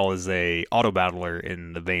 Storybook Brawl is a auto battler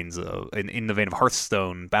in the vein of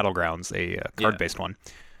Hearthstone Battlegrounds, a card-based one.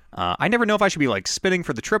 I never know if I should be like spinning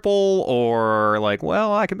for the triple or like,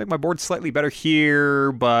 well, I can make my board slightly better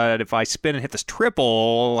here, but if I spin and hit this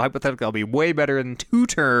triple, hypothetically, I'll be way better in 2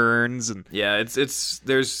 turns. And yeah,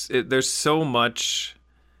 there's so much.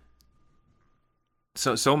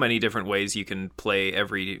 So many different ways you can play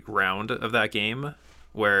every round of that game,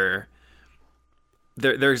 where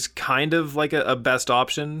there's kind of like a best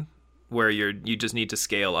option where you just need to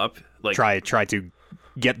scale up. Like try to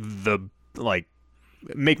get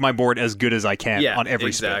make my board as good as I can on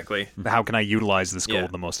every spin. Exactly. How can I utilize this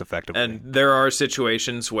gold the most effectively? And there are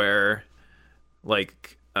situations where,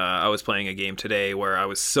 like, I was playing a game today where I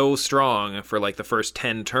was so strong for like the first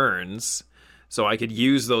 10 turns. So I could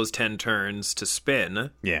use those 10 turns to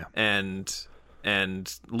spin, and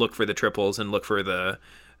look for the triples and look for the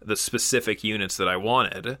specific units that I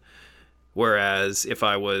wanted. Whereas if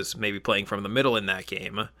I was maybe playing from the middle in that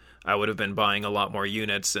game, I would have been buying a lot more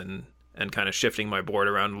units and kind of shifting my board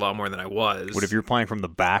around a lot more than I was. What if you're playing from the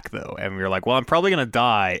back, though, and you're like, well, I'm probably going to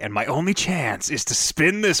die, and my only chance is to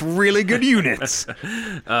spin this really good units?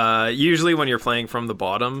 Usually when you're playing from the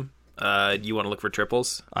bottom, you want to look for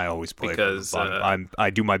triples. I always play because from the bottom. I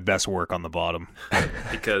do my best work on the bottom.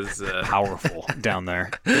 Because powerful down there.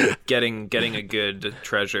 Getting a good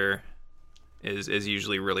treasure is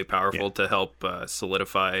usually really powerful to help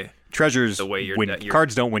solidify treasures. The way your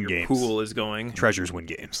cards don't win games. Pool is going. Treasures win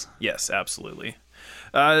games. Yes, absolutely.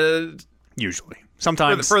 Usually.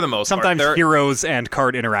 Sometimes, for the most part, sometimes they're- heroes and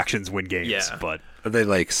card interactions win games. Yeah. But Are they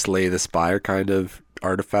like Slay the Spire kind of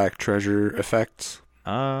artifact treasure effects?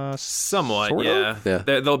 Somewhat, sort yeah. of?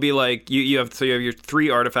 Yeah. They'll be like you have your 3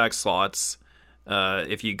 artifact slots.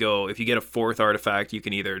 If you get a 4th artifact, you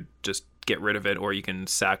can either just get rid of it or you can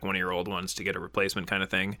sack one of your old ones to get a replacement kind of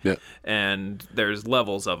thing. Yeah. And there's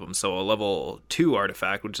levels of them. So a level 2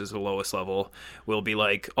 artifact, which is the lowest level, will be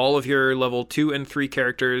like all of your level 2 and 3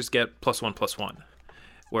 characters get +1/+1.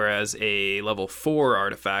 Whereas a level 4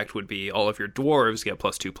 artifact would be all of your dwarves get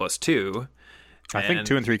 +2/+2. I think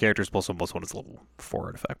 2 and 3 characters +1/+1 is level 4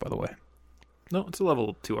 artifact, by the way. No, it's a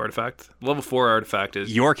level 2 artifact. Level 4 artifact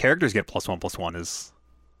is... Your characters get +1/+1 is...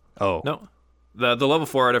 Oh. No. The level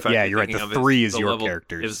 4 artifact... Yeah, you're you're right. thinking The of 3 is the your level,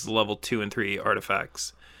 characters. Is the level 2 and 3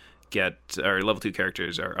 artifacts or level 2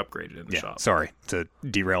 characters are upgraded in the shop. Sorry to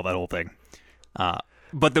derail that whole thing.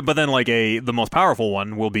 But then like the most powerful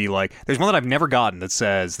one will be like, there's one that I've never gotten that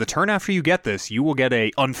says the turn after you get this, you will get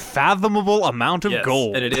a unfathomable amount of Yes,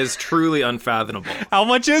 gold. and it is truly unfathomable. How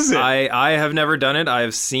much is it? I have never done it.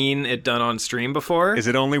 I've seen it done on stream before. Is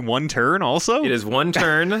it only one turn also? It is one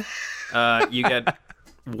turn. You get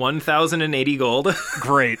 1,080 gold.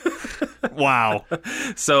 Great. Wow.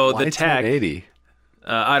 So Why the tech... 1080?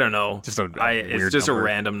 I don't know. Just a it's weird just number. a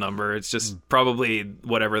random number. It's just probably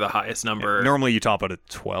whatever the highest number Normally you top out at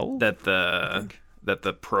 12. that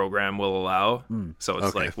the program will allow. So it's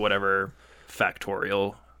okay. like whatever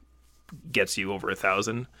factorial gets you over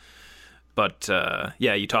 1,000. But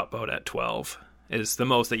yeah, you top out at 12 is the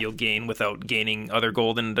most that you'll gain without gaining other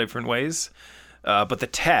gold in different ways. But the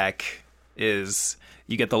tech is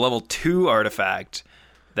you get the level 2 artifact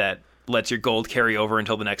that lets your gold carry over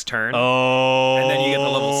until the next turn. Oh. And then you get the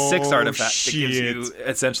level 6 artifact that gives shit. you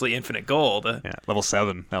essentially infinite gold. Yeah, level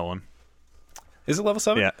 7, that one. Is it level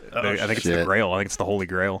 7? Yeah, Oh, I think it's shit. the Grail. I think it's the Holy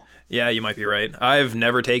Grail. yeah, you might be right. I've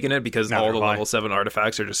never taken it because Neither all the have I. level 7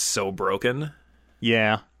 artifacts are just so broken.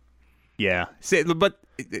 Yeah. See, but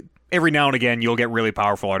every now and again, you'll get really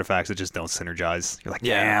powerful artifacts that just don't synergize. You're like,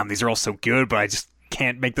 Yeah. damn, these are all so good, but I just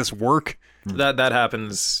can't make this work. That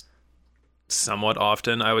happens somewhat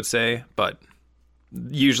often, I would say, but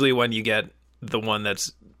usually when you get the one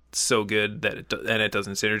that's so good that it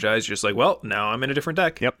doesn't synergize, you're just like, well, now I'm in a different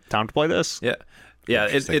deck. Yep, time to play this. Yeah.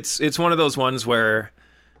 It's one of those ones where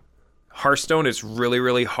Hearthstone is really,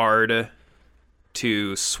 really hard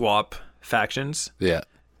to swap factions, Yeah.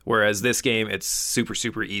 whereas this game it's super,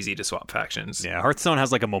 super easy to swap factions. Yeah, Hearthstone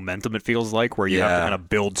has like a momentum, it feels like, where you have to Yeah. kind of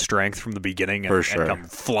build strength from the beginning For and sure. come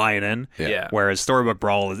flying in. Yeah. Whereas Storybook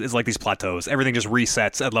Brawl is like these plateaus. Everything just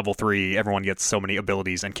resets at level 3. Everyone gets so many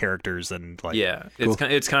abilities and characters and like Yeah,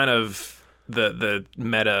 it's kind of the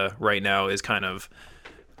meta right now is kind of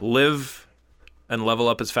live and level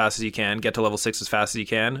up as fast as you can, get to level 6 as fast as you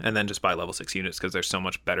can, and then just buy level 6 units because they're so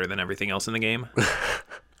much better than everything else in the game.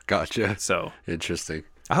 Gotcha. So Interesting.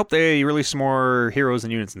 I hope they release some more heroes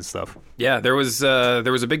and units and stuff. yeah, there was a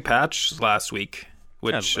big patch last week,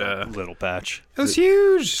 which Little patch. it was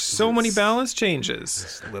huge. So many balance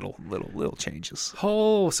changes. Little changes.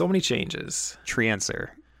 Oh, so many changes. Tree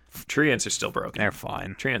answer. Tree ants are still broken. They're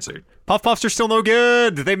fine. Tree ants are Puff Puffs are still no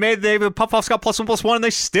good. Puff Puffs got +1/+1 and they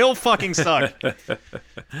still fucking suck.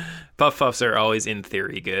 Puff Puffs are always in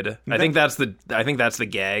theory good. I think that's the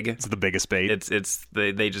gag. It's the biggest bait.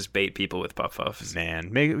 They just bait people with Puff Puffs. Man,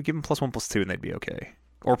 maybe give them +1/+2 and they'd be okay.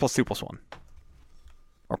 Or +2/+1.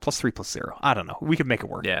 Or +3/+0. I don't know. We could make it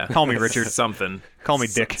work. Yeah. Call me Richard. Something. Call me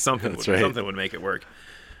Dick. Something That's would, right. something would make it work.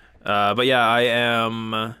 But yeah, I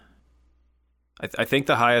am. I think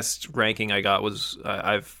the highest ranking I got was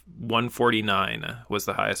I've 149 was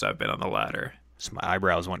the highest I've been on the ladder. So my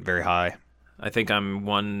eyebrows went very high. I think I'm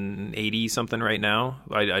 180 something right now.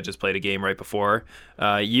 I just played a game right before.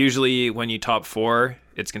 Usually when you top 4,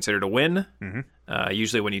 it's considered a win.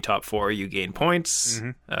 Usually when you top 4, you gain points.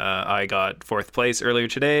 I got 4th place earlier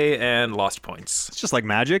today and lost points. It's just like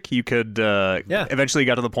Magic. You could eventually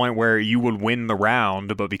got to the point where you would win the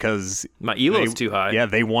round, but because My elo's too high. Yeah,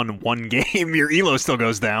 they won one game, your elo still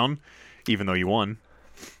goes down, even though you won.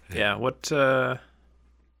 Yeah, what is that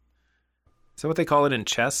what they call it in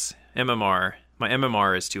chess? MMR. My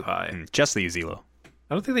MMR is too high. Just they use elo.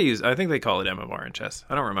 I think they call it MMR in chess.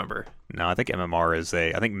 I don't remember. No, I think MMR is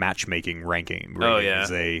I think matchmaking ranking Oh, yeah.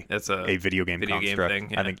 is That's a video game video game construct.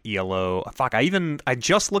 thing, yeah. I think ELO. Fuck, I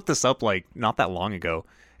just looked this up like not that long ago.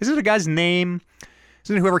 Is it a guy's name?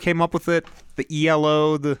 Isn't it whoever came up with it? The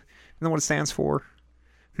ELO, you know what it stands for?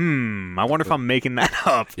 I wonder if I'm making that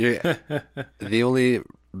up. Yeah. The only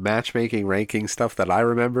matchmaking ranking stuff that I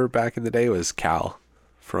remember back in the day was Cal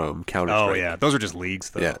from Counter-Strike. Oh yeah, those are just leagues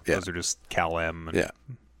though. Yeah. Those are just Cal M and Yeah.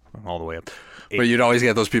 all the way up. But you'd always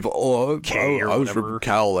get those people, K or I was whatever. from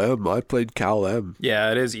Cal M. I played Cal M.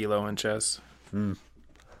 Yeah, it is ELO in chess.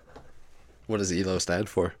 What does ELO stand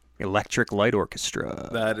for? Electric Light Orchestra.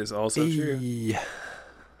 That is also true.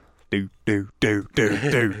 Do.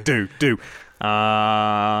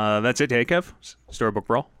 That's it, hey, Kev? Storybook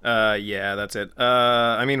Brawl? Yeah, that's it.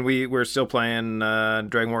 I mean, we're still playing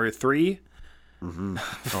Dragon Warrior 3. Mm-hmm.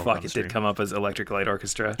 Fuck, it did come up as Electric Light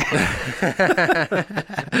Orchestra.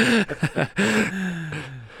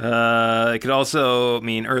 It could also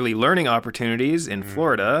mean early learning opportunities in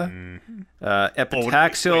Florida.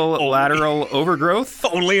 Epitaxial lateral overgrowth.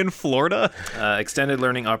 Only in Florida? Extended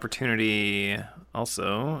learning opportunity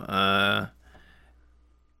also.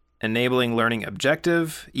 Enabling learning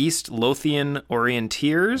objective. East Lothian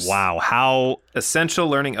Orienteers. Wow, how... Essential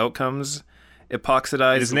learning outcomes.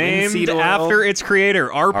 Epoxidized It's named linseed oil. after its creator,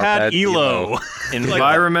 Arpad Elo.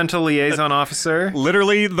 Environmental liaison officer.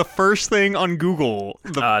 Literally the first thing on Google.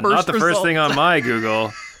 Not the first thing on my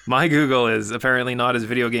Google. My Google is apparently not as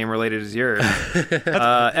video game related as yours.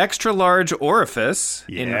 Extra large orifice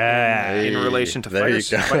in relation to There you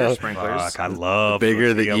fire go. sprinklers. Fuck, I love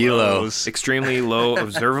Bigger those the Elo. ELOs. Extremely low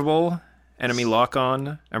observable. Enemy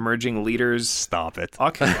lock-on. Emerging leaders. Stop it.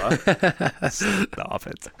 Ocula. Stop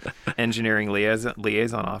it. Engineering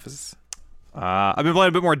liaison office. I've been playing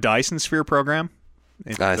a bit more Dyson Sphere program.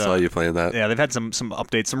 I saw you playing that. Yeah, they've had some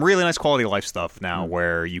updates, some really nice quality of life stuff now,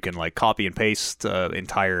 where you can like copy and paste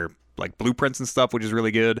entire like blueprints and stuff, which is really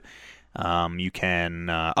good. You can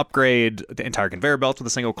upgrade the entire conveyor belts with a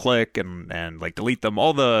single click and like delete them.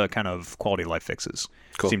 All the kind of quality of life fixes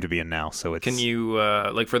seem to be in now. So it's Can you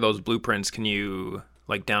like for those blueprints? Can you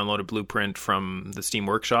like download a blueprint from the Steam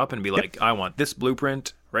Workshop and be like, I want this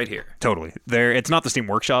blueprint right here? Totally. It's not the Steam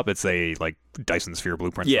Workshop. It's a like Dyson Sphere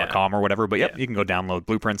Blueprints.com or whatever. But you can go download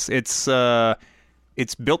blueprints. It's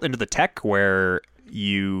built into the tech where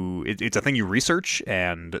it's a thing you research,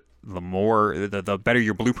 and the better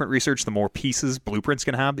your blueprint research, the more pieces blueprints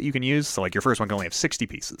can have that you can use. So like your first one can only have 60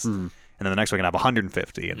 pieces, and then the next one can have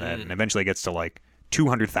 150, and then eventually it gets to like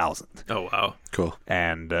 200,000. Oh wow, Cool.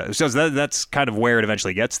 And so that's kind of where it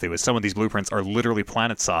eventually gets to. Is some of these blueprints are literally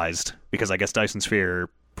planet-sized, because I guess Dyson Sphere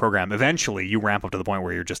program eventually you ramp up to the point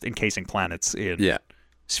where you're just encasing planets in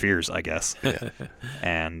spheres, I guess. Yeah.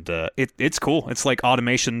 And it's cool. It's like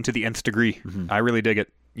automation to the nth degree. I really dig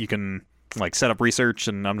it. You can like set up research,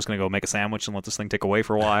 and I'm just gonna go make a sandwich and let this thing take away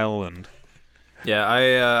for a while. And yeah,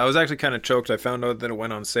 I was actually kind of choked. I found out that it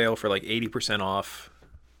went on sale for like 80% off,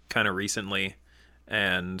 kind of recently,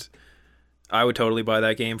 and I would totally buy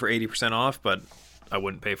that game for 80% off, but I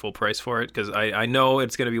wouldn't pay full price for it because I know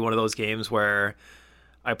it's gonna be one of those games where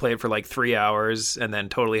I play it for like 3 hours and then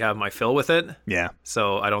totally have my fill with it. yeah,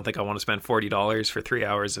 So I don't think I want to spend $40 for 3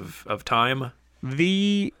 hours of time.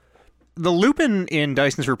 the loop in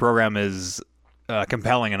Dyson Sphere program is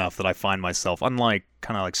compelling enough that I find myself, unlike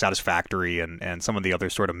kind of like Satisfactory and some of the other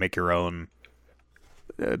sort of make your own,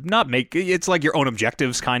 it's like your own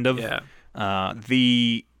objectives kind of. Yeah.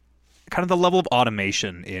 The kind of the level of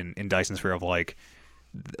automation in Dyson Sphere of like,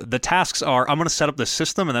 the tasks are, I'm going to set up this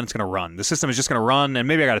system and then it's going to run. The system is just going to run, and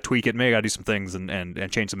maybe I got to tweak it, maybe I got to do some things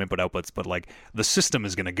and change some input outputs, but like the system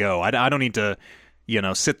is going to go. I don't need to,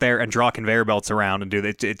 sit there and draw conveyor belts around and do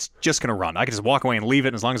that. It's just going to run. I can just walk away and leave it,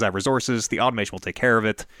 and as long as I have resources, the automation will take care of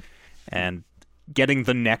it. And getting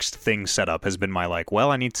the next thing set up has been my like,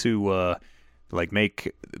 well, I need to like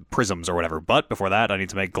make prisms or whatever, but before that I need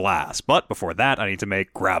to make glass, but before that I need to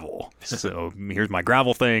make gravel. So here's my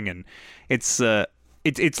gravel thing, and it's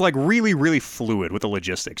like really, really fluid with the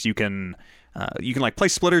logistics. You can like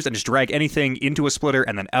place splitters and just drag anything into a splitter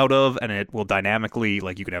and then out of, and it will dynamically,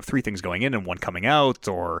 like, you can have 3 things going in and 1 coming out,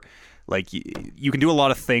 or like you can do a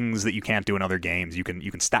lot of things that you can't do in other games. You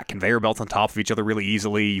can stack conveyor belts on top of each other really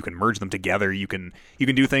easily. You can merge them together. You can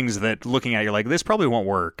do things that looking at, you're like, this probably won't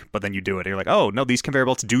work, but then you do it and you're like, oh no, these conveyor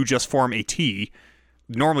belts do just form a T.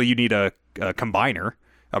 Normally you need a combiner,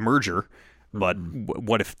 a merger, but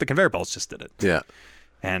what if the conveyor belts just did it? Yeah.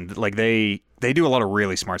 And like they do a lot of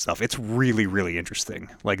really smart stuff. It's really, really interesting.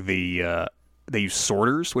 Like they use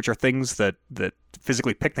sorters, which are things that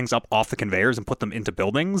physically pick things up off the conveyors and put them into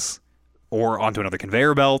buildings or onto another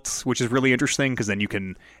conveyor belt, which is really interesting because then you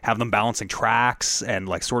can have them balancing tracks, and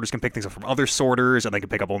like sorters can pick things up from other sorters, and they can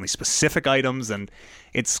pick up only specific items. And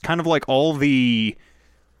it's kind of like all the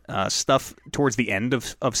stuff towards the end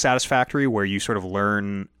of Satisfactory, where you sort of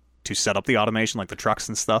learn to set up the automation, like the trucks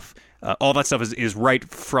and stuff. All that stuff is right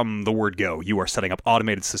from the word go. You are setting up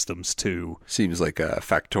automated systems to... Seems like a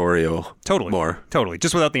Factorio. Totally. More. Totally.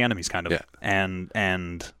 Just without the enemies, kind of. Yeah.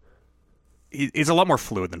 And it's a lot more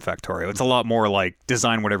fluid than Factorio. It's a lot more like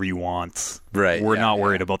design whatever you want. Right. We're not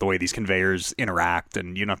worried about the way these conveyors interact,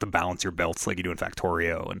 and you don't have to balance your belts like you do in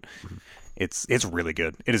Factorio. And it's really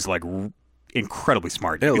good. It is like incredibly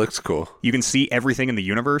smart. It looks cool. You can see everything in the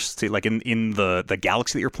universe, like in the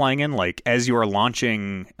galaxy that you're playing in. Like as you are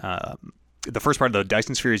launching, the first part of the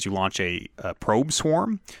Dyson Sphere is you launch a probe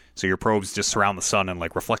swarm. So your probes just surround the sun and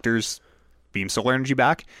like reflectors beam solar energy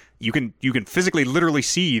back. You can physically literally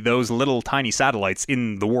see those little tiny satellites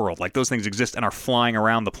in the world. Like those things exist and are flying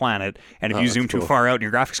around the planet. And if you zoom too far out and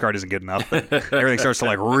your graphics card isn't good enough, everything starts to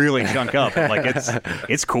like really chunk up. Like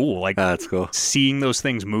it's cool. Like that's cool. Seeing those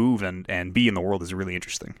things move and be in the world is really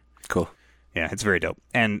interesting. Cool. Yeah, it's very dope.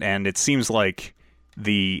 And it seems like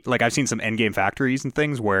I've seen some endgame factories and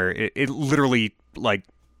things where it literally like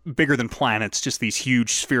bigger than planets, just these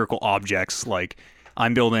huge spherical objects. Like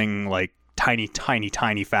I'm building like tiny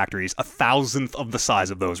factories, 1,000th of the size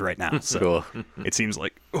of those right now. So cool. It seems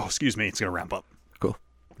like, it's going to ramp up. Cool.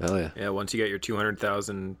 Hell yeah. Yeah, once you get your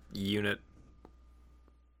 200,000 unit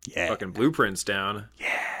Yeah. fucking blueprints down,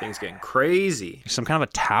 things getting crazy. There's some kind of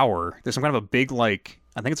a tower. There's some kind of a big, like,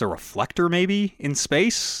 I think it's a reflector maybe in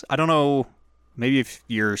space. I don't know. Maybe if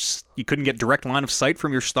you couldn't get direct line of sight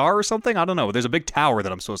from your star or something. I don't know. There's a big tower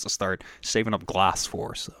that I'm supposed to start saving up glass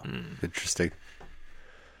for. So Interesting.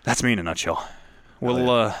 That's me in a nutshell.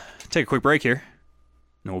 We'll take a quick break here,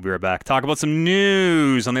 and we'll be right back. Talk about some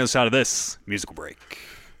news on the other side of this musical break.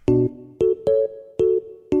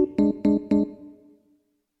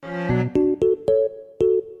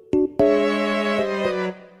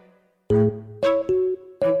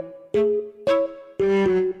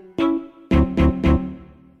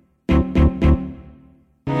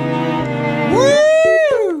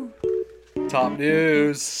 Top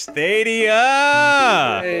news.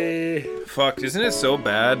 Stadia! Hey. Fuck, isn't it so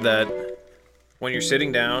bad that when you're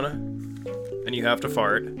sitting down and you have to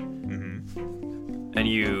fart, and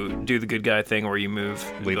you do the good guy thing where you move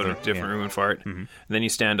and Leave go to the- a different yeah. room and fart, and then you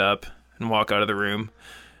stand up and walk out of the room,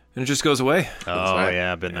 and it just goes away? Oh, right.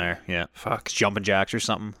 yeah, I've been there. Yeah. Fuck. Jumping jacks or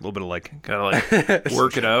something. A little bit of like... Gotta like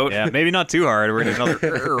work it out. Yeah, maybe not too hard. We're in another...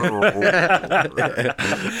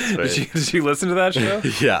 Did you listen to that show?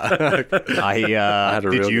 Yeah. Did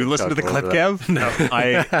real you good listen to the chuckle clip, over Kev? No.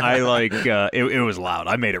 I like... it was loud.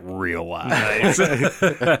 I made it real loud.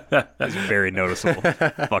 It's very noticeable.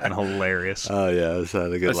 Fucking hilarious. Oh yeah, I was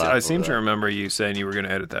having a good laugh. I seem over to that. remember you saying you were going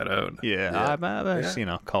to edit that out. Yeah, you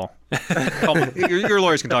know, call me. Your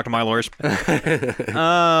lawyers can talk to my lawyers. What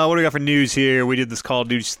do we got for news here? We did this Call of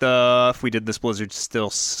Duty stuff. We did this Blizzard Still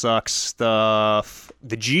Sucks stuff.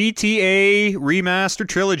 The GTA Remaster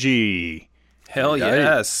Trilogy Hell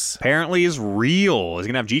yes. apparently is real. It's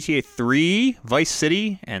going to have GTA 3, Vice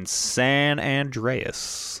City, and San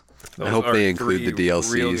Andreas. Those hope are they include the three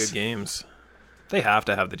DLCs. Real good games. They have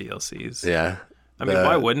to have the DLCs. Yeah. I mean,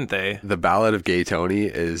 why wouldn't they? The Ballad of Gay Tony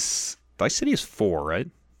is Vice City is 4, right?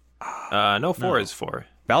 No, 4 is 4.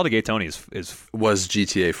 Ballad of Gay Tony is was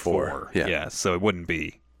GTA 4. 4. Yeah. So it wouldn't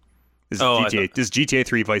be. This is, Oh, GTA, this is GTA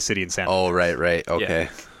 3, Vice City, and San Andreas. Oh, right. Okay. Yeah.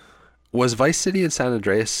 Was Vice City and San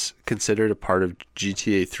Andreas considered a part of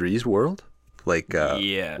GTA 3's world? Like,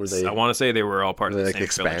 Yes. were they I want to say they were all part of were the they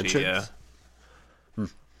same like trilogy. Yeah.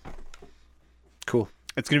 expansions? Cool.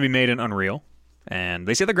 It's going to be made in Unreal, and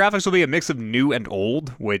they say the graphics will be a mix of new and old,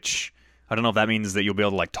 which I don't know if that means that you'll be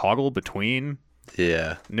able to like toggle between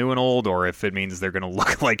Yeah. new and old, or if it means they're going to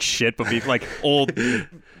look like shit but be like old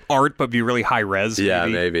art but be really high res. Yeah,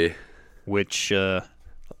 maybe. Which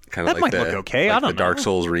Kind of that like might the, look okay. like I don't the Dark know.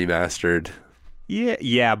 Souls remastered.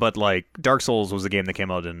 yeah, but like Dark Souls was a game that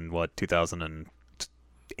came out in what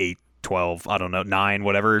 2008, 12, I don't know, 9,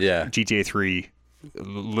 whatever. Yeah. GTA 3 a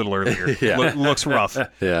little earlier. Yeah. Looks rough.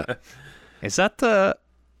 Yeah. Is that the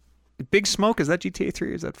Big Smoke? Is that GTA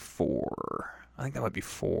 3 or is that 4? I think that might be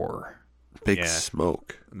 4. Big Yeah.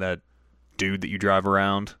 Smoke. That dude that you drive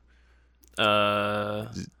around,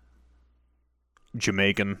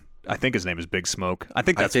 Jamaican. I think his name is Big Smoke. I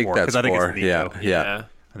think that's 4 because I think 4. it's Nico. Yeah.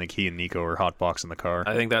 I think he and Nico are hotboxing the car.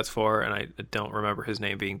 I think that's 4, and I don't remember his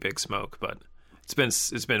name being Big Smoke, but it's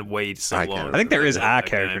been way so I long. can't I think there is that a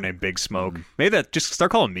character game. named Big Smoke. Maybe that just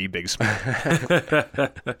start calling me Big Smoke.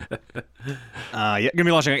 Gonna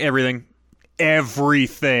be launching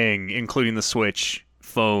everything, including the Switch,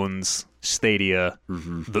 phones, Stadia,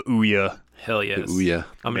 the Ouya. Hell yes. Ooh, yeah.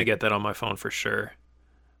 I'm gonna get that on my phone for sure.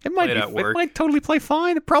 It might Play it be. at It work. might totally play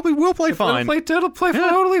fine. It probably will play fine. It'll play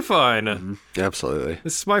totally fine. Absolutely.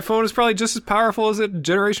 My phone is probably just as powerful as a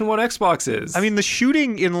Generation 1 Xbox is. I mean, the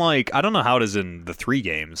shooting in I don't know how it is in the 3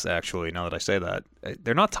 games. Actually, now that I say that,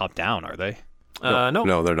 they're not top down, are they?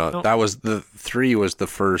 No, they're not. No. That was 3 was the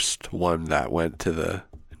first one that went to the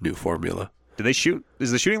new formula. Do they shoot?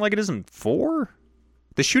 Is the shooting like it is in 4?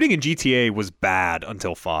 The shooting in GTA was bad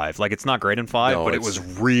until 5. Like, it's not great in 5, No, but it was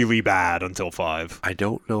really bad until 5. I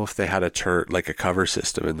don't know if they had a cover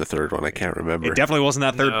system in the third one. I can't remember. It definitely wasn't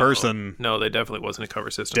that third person. No, they definitely wasn't a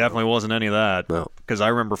cover system. Definitely wasn't any of that. No. Because I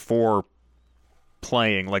remember 4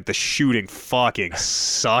 playing, like, the shooting fucking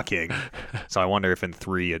sucking. So I wonder if in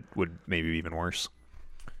 3 it would maybe be even worse.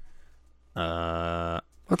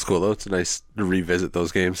 That's cool, though. It's nice to revisit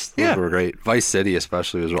those games. Those Yeah. were great. Vice City,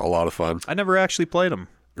 especially, was a lot of fun. I never actually played them.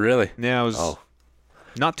 Really? Yeah, I was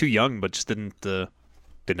not too young, but just didn't have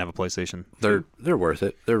a PlayStation. They're worth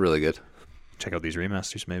it. They're really good. Check out these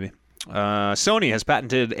remasters, maybe. Sony has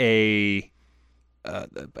patented a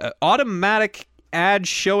automatic ad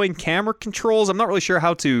showing camera controls. I'm not really sure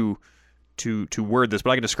how to word this,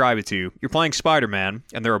 but I can describe it to you. You're playing Spider-Man,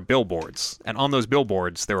 and there are billboards, and on those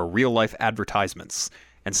billboards there are real-life advertisements.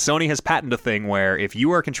 And Sony has patented a thing where if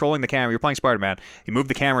you are controlling the camera, you're playing Spider-Man, you move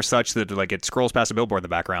the camera such that like it scrolls past a billboard in the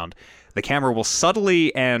background, the camera will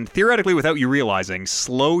subtly and theoretically without you realizing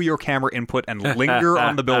slow your camera input and linger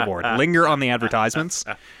on the billboard, linger on the advertisements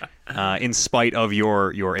in spite of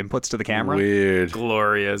your inputs to the camera. Weird.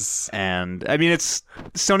 Glorious. And I mean,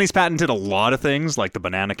 Sony's patented a lot of things like the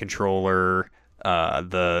banana controller,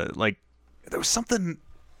 there was something,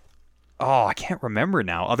 I can't remember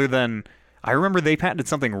now other than I remember they patented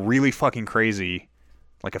something really fucking crazy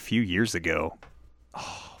like a few years ago.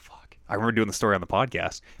 Oh, fuck. I remember doing the story on the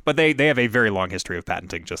podcast. But they have a very long history of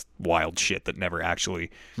patenting just wild shit that never actually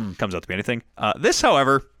comes out to be anything. This,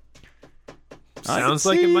 however... Sounds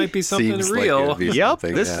like it might be something Seems like real. it'd be Yep,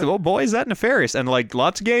 something, this yeah. well, boy, is that nefarious. And like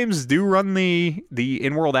lots of games do run the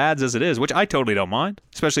in-world ads as it is, which I totally don't mind.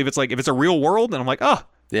 Especially if it's a real world and I'm like,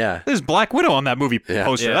 Yeah. there's Black Widow on that movie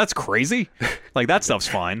poster. Yeah. That's crazy. Like that stuff's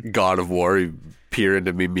fine. God of War, you peer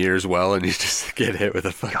into Mimir as well, and you just get hit with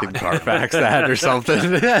a fucking Carfax ad or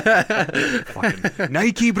something. Fucking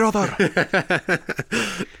Nike, brother.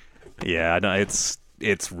 Yeah, no, it's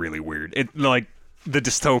really weird. It like the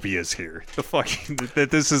dystopia is here. The fucking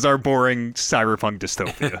this is our boring cyberpunk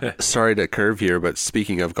dystopia. Sorry to curve here, but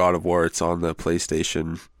speaking of God of War, it's on the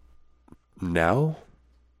PlayStation now.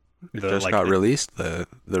 It just got released. The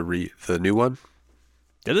new one.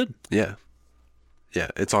 Did it? Yeah. Yeah,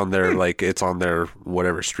 it's on their it's on their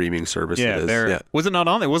whatever streaming service it is. Yeah. Was it not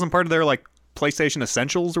on? It wasn't part of their like PlayStation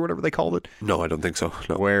Essentials or whatever they called it. No, I don't think so.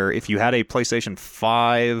 No. Where if you had a PlayStation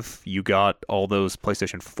 5, you got all those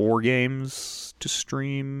PlayStation 4 games to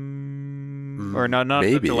stream, or not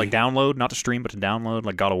maybe. to like download, not to stream, but to download.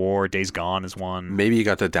 Like God of War, Days Gone is one. Maybe you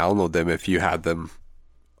got to download them if you had them,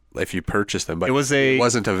 if you purchased them, but It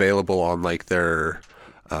wasn't available on like their.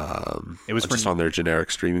 It was just on their generic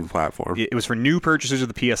streaming platform. It was for new purchasers of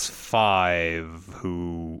the PS5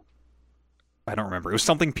 who I don't remember. It was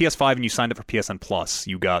something PS5 and you signed up for PSN Plus.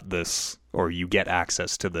 You got this, or you get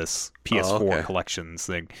access to this PS4 collections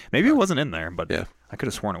thing. Maybe it wasn't in there, but Yeah. I could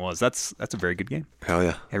have sworn it was. That's a very good game. Hell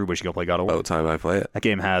yeah! Everybody should go play God of War. About time I play it. That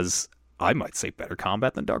game has, I might say, better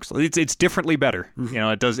combat than Dark Souls. It's differently better. You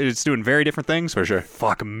know, it's doing very different things. For sure.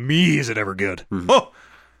 Fuck me, is it ever good? Oh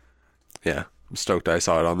Yeah, I'm stoked I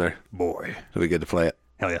saw it on there. boy, It'll be good to play it.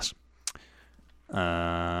 hell yes.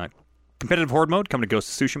 Competitive horde mode coming to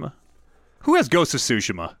Ghost of Tsushima. Who has Ghost of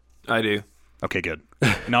Tsushima? I do. Okay, good.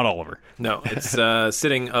 Not Oliver. No, it's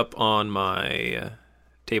sitting up on my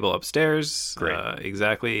table upstairs. Great.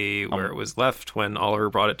 Exactly where it was left when Oliver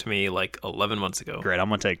brought it to me like 11 months ago. Great, I'm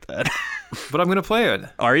gonna take that. But I'm going to play it.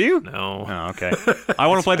 Are you? No. Oh, okay. I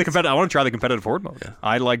want to play the competitive. I want to try the competitive horde mode. Yeah.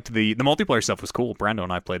 I liked the multiplayer stuff was cool. Brando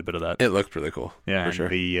and I played a bit of that. It looked really cool. Yeah, for and sure.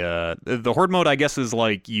 the horde mode, I guess, is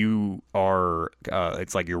like you are.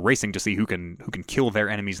 It's like you're racing to see who can kill their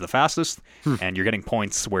enemies the fastest, and you're getting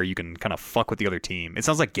points where you can kind of fuck with the other team. It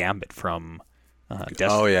sounds like Gambit from Destiny.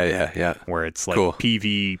 Oh yeah. Where it's like Cool.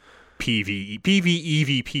 PvEVP.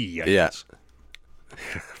 I guess.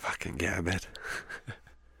 Fucking Gambit.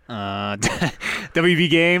 WB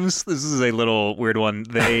Games. This is a little weird one.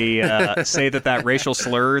 They say that racial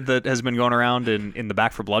slur that has been going around in the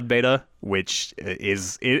Back 4 Blood beta, which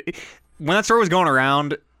is when that story was going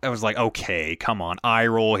around, I was like, okay, come on, eye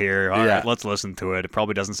roll here. All right, let's listen to it. It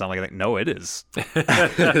probably doesn't sound like that. No, it is.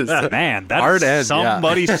 Man, that's Hard end,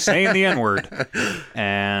 somebody saying the N-word.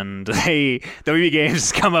 And WB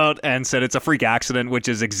Games come out and said it's a freak accident, which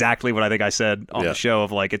is exactly what I think I said on the show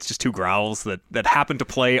of like, it's just two growls that happen to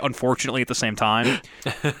play, unfortunately, at the same time.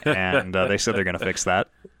 And they said they're going to fix that.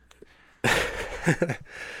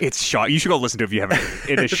 It's shocking. You should go listen to it if you haven't heard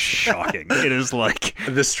it. It is shocking. It is like...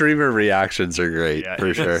 The streamer reactions are great, Yeah,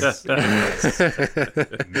 for sure.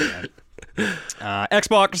 Man.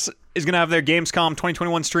 Xbox is going to have their Gamescom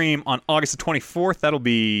 2021 stream on August the 24th. That'll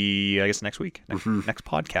be, I guess, next week. Next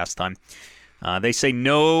podcast time. They say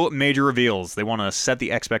no major reveals. They want to set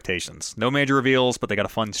the expectations. No major reveals, but they got a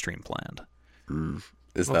fun stream planned. Who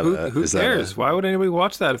cares? Why would anybody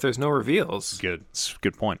watch that if there's no reveals? Good. It's a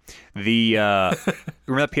good point. The remember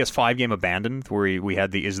that PS5 game Abandoned where we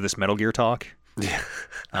had the Is This Metal Gear talk? Yeah.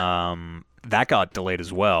 That got delayed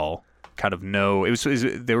as well. Kind of no. It was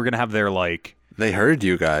they were going to have their like. They heard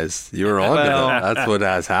you guys. You were on it. That's what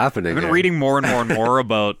is happening. I've been reading more and more and more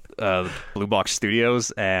about Blue Box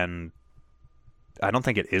Studios, and I don't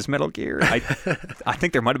think it is Metal Gear. I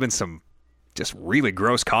think there might have been some just really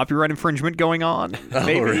gross copyright infringement going on.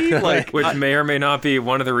 Maybe which may or may not be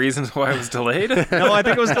one of the reasons why it was delayed. No, I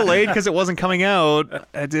think it was delayed because it wasn't coming out.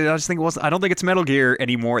 I just think it was. I don't think it's Metal Gear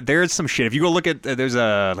anymore. There's some shit. If you go look at there's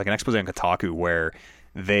an expose on Kotaku where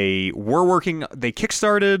they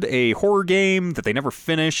kickstarted a horror game that they never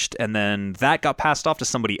finished, and then that got passed off to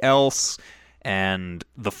somebody else, and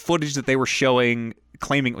the footage that they were showing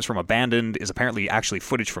claiming it was from Abandoned is apparently actually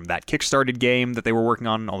footage from that kickstarted game that they were working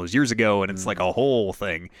on all those years ago, and it's like a whole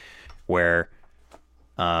thing where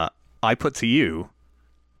I put to you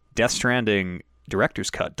Death Stranding Director's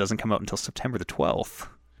Cut doesn't come out until September the 12th.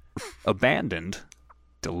 Abandoned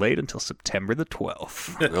delayed until September the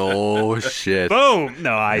 12th. Oh shit! Boom!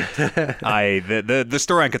 No, the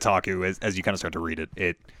story on Kotaku, as you kind of start to read it,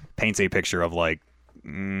 it paints a picture of like,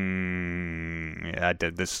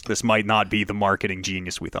 this might not be the marketing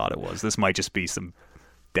genius we thought it was. This might just be some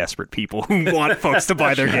desperate people who want folks to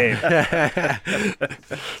buy their game.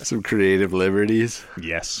 Some creative liberties.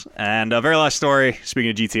 Yes. And very last story.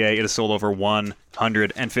 Speaking of GTA, it has sold over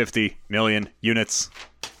 150 million units.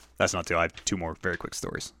 That's not two. I have two more very quick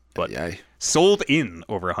stories. But sold in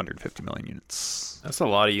over 150 million units. That's a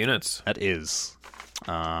lot of units. That is.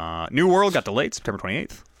 New World got delayed September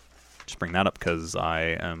 28th. Just bring that up because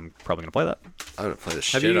I am probably going to play that. I'm going to play the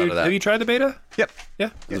shit out of that. Have you tried the beta? Yep. Yeah.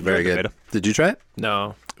 It's very good. Beta. Did you try it?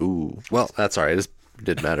 No. Ooh. Well, that's all right. It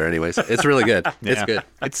didn't matter anyways. It's really good. It's good.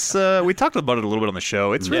 It's we talked about it a little bit on the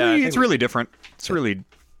show. It's really different. It's really,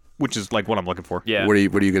 which is like what I'm looking for. Yeah. What are you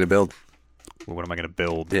going to build? What am I going to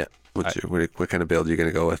build? Yeah. What kind of build are you going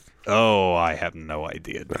to go with? Oh, I have no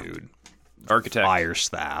idea, dude. Architect. Fire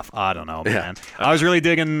staff. I don't know, man. I was really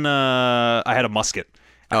digging. I had a musket.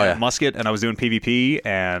 I had a musket, and I was doing PvP,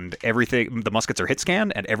 and everything. The muskets are hit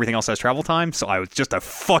scan, and everything else has travel time. So I was just a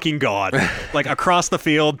fucking god, like across the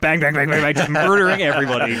field, bang, bang, bang, bang, bang, just murdering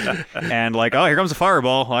everybody. And like, oh, here comes a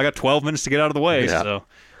fireball. Well, I got 12 minutes to get out of the way. Yeah. So,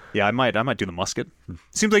 yeah, I might do the musket.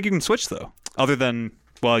 Seems like you can switch though. Other than,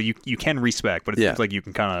 well, you can respec, but it seems like you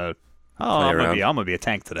can kind of. Oh, I'm gonna be a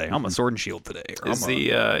tank today. I'm a sword and shield today.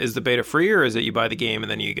 Is the beta free, or is it you buy the game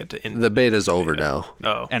and then you get to the beta's over now?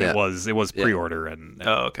 Oh, and it was pre-order and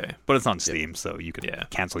okay, but it's on Steam, so you can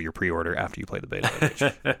cancel your pre-order after you play the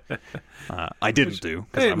beta. I didn't do.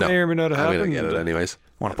 It may or may not happen. I'm gonna get it anyways.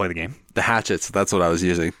 Want to play the game? The hatchets. That's what I was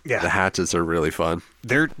using. Yeah, the hatchets are really fun.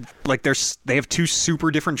 They have two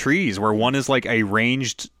super different trees where one is like a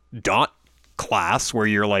ranged dot class where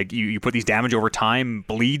you're like you put these damage over time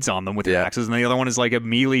bleeds on them with your axes, and the other one is like a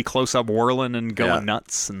melee close up whirling and going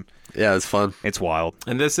nuts, and it's fun. It's wild.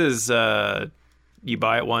 And this is you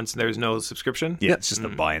buy it once and there's no subscription. It's just a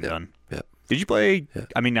buy and done. Did you play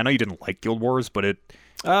I mean, I know you didn't like Guild Wars, but it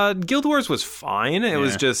Guild Wars was fine. It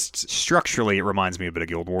was just structurally it reminds me a bit of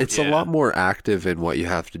Guild Wars. It's a lot more active in what you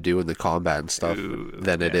have to do in the combat and stuff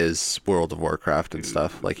than it is World of Warcraft and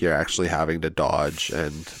stuff. Like you're actually having to dodge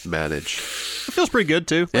and manage. It feels pretty good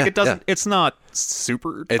too. Like it doesn't. It's not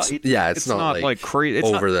super. It's not like crazy. It's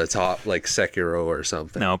over the top like Sekiro or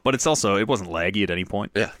something. No, but it wasn't laggy at any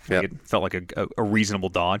point. Yeah, it felt like a reasonable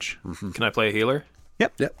dodge. Mm-hmm. Can I play a healer?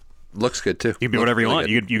 Yep. Looks good too. You can be whatever you want.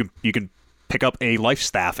 You can pick up a life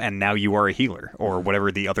staff and now you are a healer, or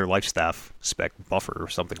whatever the other life staff spec, buffer or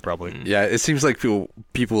something probably. Yeah, it seems like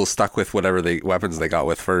people stuck with whatever weapons they got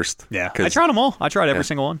with first. Yeah, I tried them all. I tried every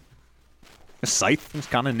single one. A scythe was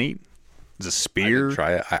kind of neat. There's a spear. I didn't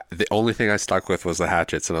try it. The only thing I stuck with was the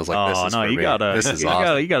hatchets, and I was like, "This is for me. This is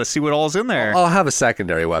awesome." You gotta see what all's in there. I'll have a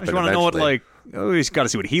secondary weapon. You want to know what you got to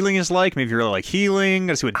see what healing is like. Maybe you really like healing.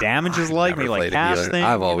 Got to see what damage is like. Maybe like casting.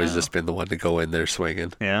 I've always just been the one to go in there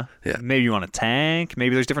swinging. Yeah. Maybe you want a tank.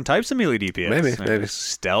 Maybe there's different types of melee DPS. Maybe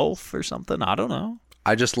stealth or something. I don't know.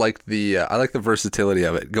 I just like the versatility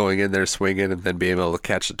of it, going in there swinging and then being able to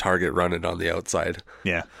catch the target running on the outside.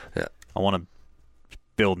 Yeah. I want to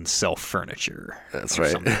build and sell furniture. That's or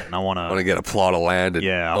right. something. And I want I want to to. get a plot of land and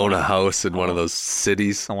Yeah, I own a wanna- house in one of those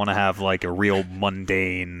cities. I want to have like a real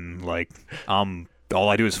mundane like all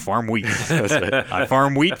I do is farm wheat. I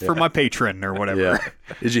farm wheat for my patron or whatever. Yeah.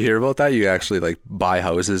 Did you hear about that? You actually like buy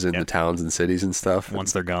houses in the towns and cities and stuff.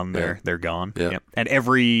 Once they're gone, they're gone. Yeah. Yep. And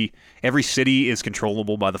every city is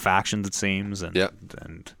controllable by the factions, it seems. And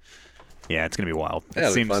and yeah, it's gonna be wild. Yeah, It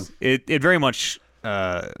it'll be seems fun. it very much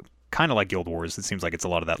kind of like Guild Wars. It seems like it's a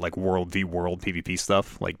lot of that like world v world PvP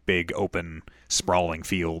stuff, like big open sprawling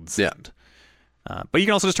fields. Yeah. And, but you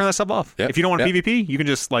can also just turn that stuff off. Yep. If you don't want Yep. PvP, you can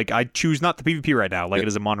just like I choose not to PvP right now, like Yep. it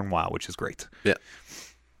is in Modern WoW, which is great. Yeah.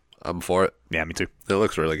 I'm for it. Yeah, me too. It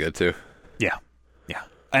looks really good too. Yeah, yeah,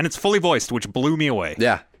 and it's fully voiced, which blew me away.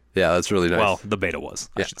 Yeah. Yeah, that's really nice. Well, the beta was,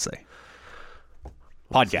 I should say.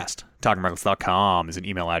 Podcast, talkingreckless.com is an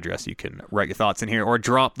email address. You can write your thoughts in here or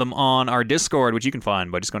drop them on our Discord, which you can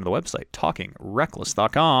find by just going to the website,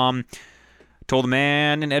 talkingreckless.com. Told a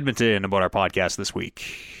man in Edmonton about our podcast this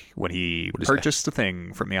week when he purchased a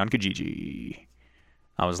thing from me on Kijiji.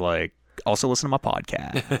 I was like, also listen to my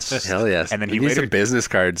podcast. Hell yes. And then You he need later some business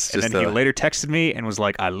cards. and Just then he later texted me and was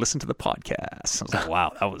like, I listened to the podcast. I was like,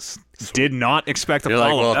 wow, did not expect a You're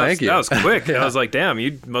like, follow-up. well, thank you. That was quick. I was like, damn,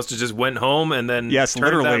 you must have just went home and then Yes, turned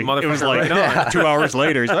literally. that motherfucker It was like right on. 2 hours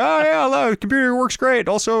later. He's like, oh, yeah, the computer works great.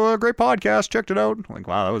 Also, a great podcast. Checked it out. I'm like,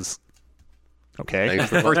 wow, that was okay. Thanks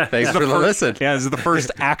for the listen. Yeah, this is the first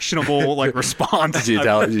actionable like response. Did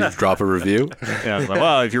you drop a review? Yeah, I was like,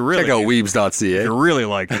 well, if you really, Check out if weebs.ca. you really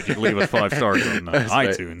like it, you can leave us 5 stars on right.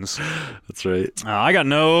 iTunes. That's right. I got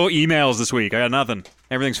no emails this week. I got nothing.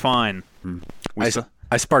 Everything's fine.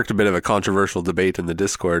 I sparked a bit of a controversial debate in the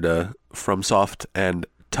Discord, FromSoft and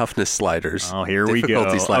toughness sliders. Oh, here we go.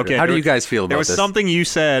 Difficulty slider. Okay, How do you guys feel There about was this? something you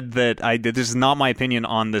said that this is not my opinion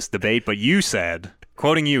on this debate, but you said,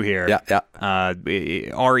 quoting you here,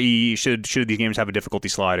 RE should these games have a difficulty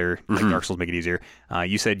slider like Dark Souls make it easier?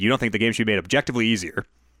 You said you don't think the game should be made objectively easier,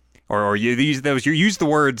 or you used the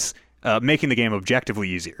words making the game objectively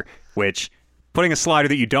easier, which putting a slider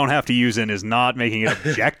that you don't have to use in is not making it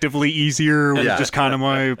objectively easier. Was just kind of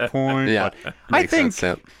my point. Yeah, But I makes think.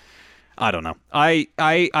 sense, yeah. I don't know. I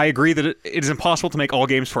agree that it is impossible to make all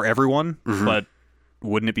games for everyone, but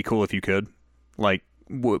wouldn't it be cool if you could? Like,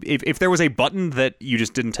 if there was a button that you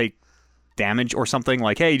just didn't take damage or something,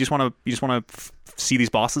 like, hey, you just want to see these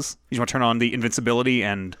bosses, you just want to turn on the invincibility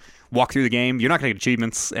and walk through the game. You're not going to get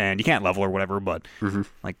achievements, and you can't level or whatever. But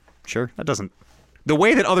like, sure, that doesn't. The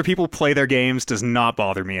way that other people play their games does not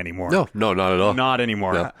bother me anymore. No, not at all. Not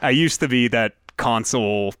anymore. No. I used to be that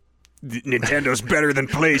console. Nintendo's better than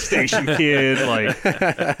PlayStation kid.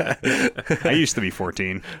 Like, I used to be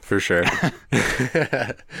 14. For sure.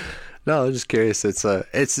 No, I'm just curious. It's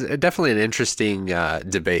definitely an interesting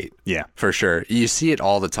debate. Yeah. For sure. You see it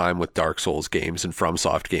all the time with Dark Souls games and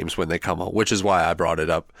FromSoft games when they come out, which is why I brought it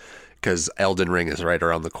up, because Elden Ring is right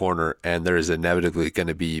around the corner, and there is inevitably going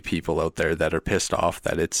to be people out there that are pissed off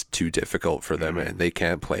that it's too difficult for them and they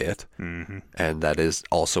can't play it. Mm-hmm. And that is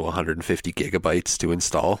also 150 gigabytes to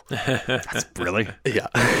install. Really? Yeah.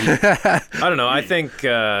 I don't know. I think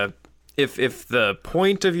if the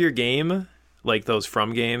point of your game, like those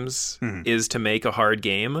From games, is to make a hard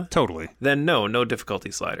game, Totally. then no difficulty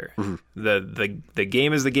slider. The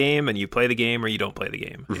game is the game, and you play the game or you don't play the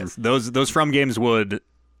game. Yes. Those From games would.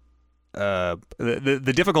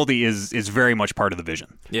 The difficulty is very much part of the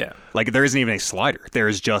vision. Yeah. Like, there isn't even a slider. There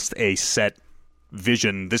is just a set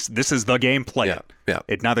vision. This is the game. Play Yeah, it. yeah.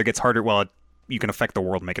 It neither gets harder. Well, you can affect the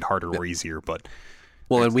world, make it harder or easier. But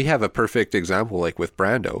Well, and we have a perfect example, like with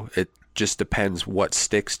Brando. It just depends what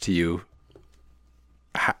sticks to you.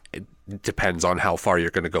 It depends on how far you're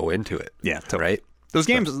going to go into it. yeah, totally. Right? Those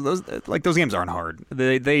games, those games aren't hard.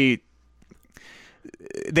 They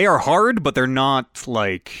are hard, but they're not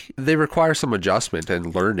like. They require some adjustment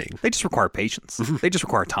and learning. They just require patience. They just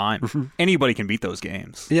require time. Anybody can beat those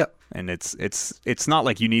games. Yeah. And it's not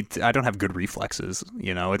like you need to, I don't have good reflexes,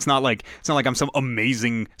 you know. It's not like I'm some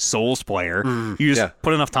amazing Souls player. You just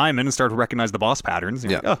put enough time in and start to recognize the boss patterns.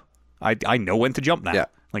 And you're like, oh, I know when to jump now. Yeah.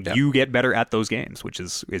 Like, you get better at those games, which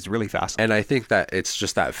is really fascinating. And I think that it's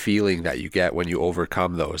just that feeling that you get when you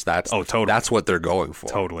overcome those. Totally. That's what they're going for.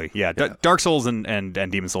 Totally. Yeah. Dark Souls and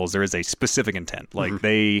Demon Souls, there is a specific intent. Like,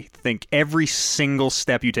 they think every single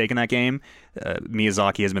step you take in that game,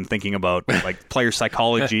 Miyazaki has been thinking about, like, player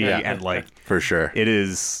psychology and, like, For sure. it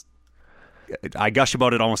is. I gush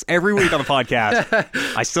about it almost every week on the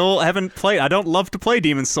podcast. I still haven't played. I don't love to play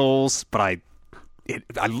Demon Souls, but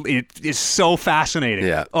it is so fascinating.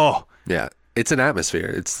 Yeah. Oh, Yeah. It's an atmosphere.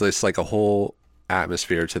 It's like a whole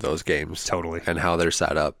atmosphere to those games. Totally. And how they're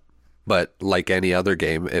set up. But like any other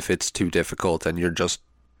game, if it's too difficult and you're just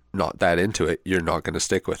not that into it, you're not going to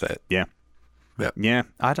stick with it. Yeah. Yeah. Yeah,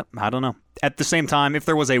 I don't know. At the same time, if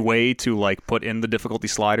there was a way to like put in the difficulty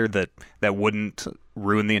slider that wouldn't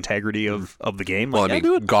ruin the integrity of the game, like, Well, I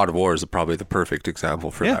do mean, it. God of War is probably the perfect example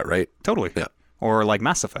for Yeah. that, right? Totally. Yeah. Or like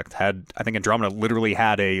Mass Effect had, I think Andromeda literally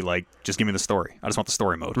had a like, just give me the story. I just want the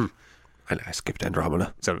story mode. I skipped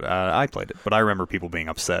Andromeda. So I played it, but I remember people being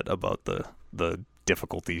upset about the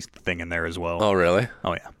difficulty thing in there as well. Oh, really?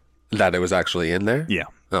 Oh yeah, That it was actually in there? yeah.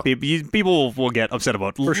 Oh. People will get upset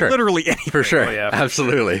about sure. literally anything. For sure. Oh, yeah, for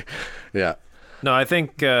Absolutely. Yeah. No, I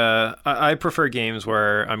think I prefer games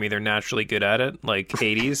where I'm either naturally good at it, like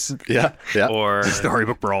Hades, Yeah. Yeah. or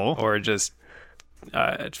Storybook brawl. or just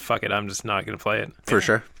fuck it, I'm just not going to play it. for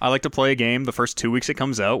sure. I like to play a game the first 2 weeks it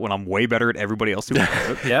comes out when I'm way better at everybody else who plays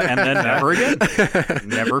it. Yeah. And then never again.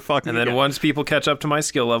 Never fucking And then again. once people catch up to my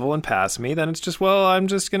skill level and pass me, then it's just, well, I'm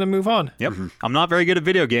just going to move on. Yep. I'm not very good at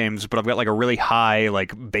video games, but I've got like a really high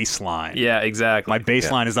like baseline. Yeah, exactly. My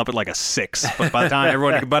baseline is up at like a 6, but by the time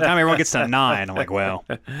everyone gets to 9, I'm like, well,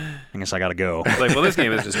 I guess I gotta go. Like, well, this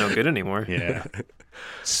game is just no good anymore. Yeah,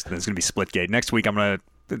 it's gonna be Splitgate next week. I'm gonna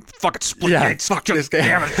fuck it, Splitgate. Fuck this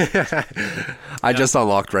game. I just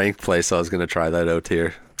unlocked ranked play, so I was going to try that out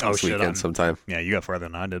here Oh, this shit, weekend sometime. Yeah, you got farther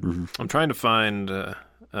than I did. I'm trying to find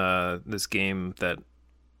this game that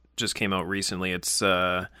just came out recently. It's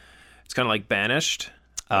kind of like Banished.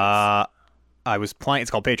 I was playing.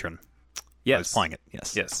 It's called Patron. Yes. I was playing it.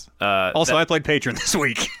 Yes. Yes. Also, I played Patron this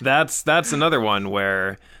week. That's another one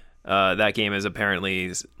where that game is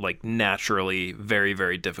apparently like naturally very,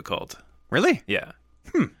 very difficult. Really? Yeah.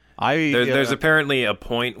 There's There's apparently a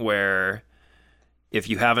point where if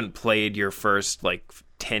you haven't played your first like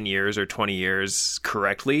 10 years or 20 years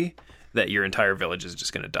correctly, that your entire village is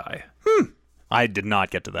just going to die. I did not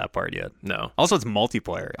get to that part yet. No. Also, it's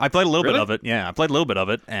multiplayer. I played a little bit Really? of it. Yeah, I played a little bit of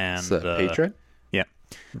it, and It's a Patron? yeah,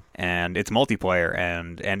 and it's multiplayer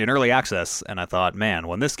and in early access. And I thought, man,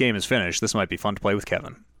 when this game is finished, this might be fun to play with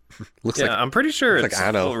Kevin. Looks Yeah, like I'm pretty sure like it's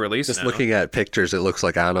Anno. full release Just now. looking at pictures, it looks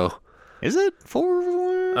like Anno. Is it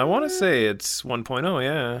 4? I want to say it's 1.0,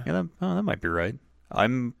 yeah. Yeah, that might be right.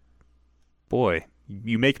 Boy,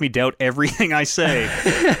 you make me doubt everything I say.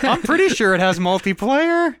 I'm pretty sure it has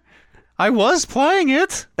multiplayer. I was playing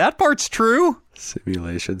it. That part's true.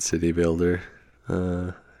 Simulation City Builder.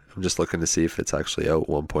 I'm just looking to see if it's actually out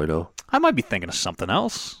 1.0. I might be thinking of something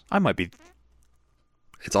else. I might be.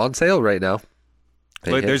 It's on sale right now.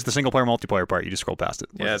 But there's the single player multiplayer part. You just scroll past it.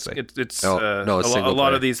 What Yeah, does it say? it's No, it's a single lot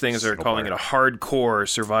player. of these things are Single calling player. it a hardcore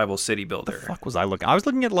survival city builder. Fuck was I looking? I was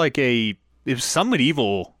looking at like it was some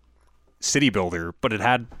medieval city builder, but it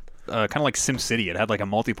had kind of like SimCity. It had like a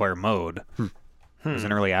multiplayer mode. It was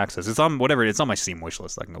in early access. It's on whatever. It's on my Steam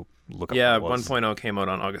wishlist. I can go look up. Yeah, what it was. 1.0 came out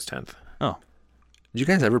on August 10th. Oh, Did you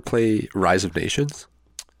guys ever play Rise of Nations?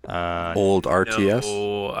 Old RTS?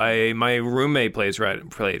 No, my roommate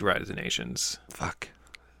played Rise of Nations. Fuck.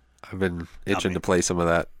 I've been itching to play some of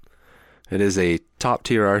that. It is a top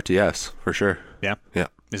tier RTS for sure. yeah. Yeah.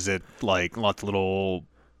 Is it like lots of little?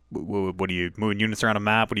 What do you moving units around a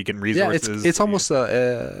map? What are you getting Yeah, resources? it's almost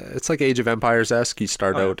it's like Age of Empires esque. You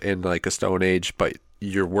start out in like a Stone Age, but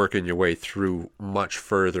you're working your way through much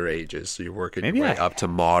further ages. So you're working Maybe your way I- up to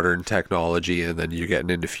modern technology, and then you're getting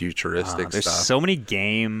into futuristic There's stuff. so many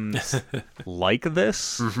games like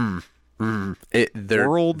this.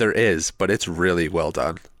 There is, but it's really well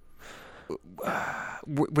done.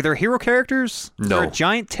 Were there hero characters? Was No. there a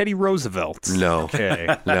giant Teddy Roosevelt? No, Okay.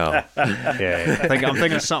 no. Okay. I'm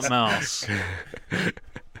thinking of something else.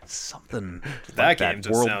 Something That like game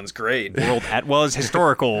just world, sounds great. world at well, it's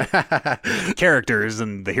historical characters,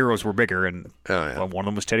 and the heroes were bigger, and Oh, yeah. well, one of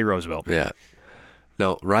them was Teddy Roosevelt. Yeah.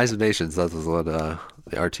 No, Rise of Nations, that was what the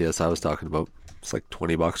RTS I was talking about. It's like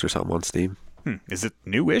 $20 or something on Steam. Is it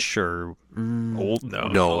newish or old? No.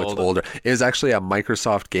 No, it's old. older. It was actually a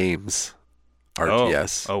Microsoft Games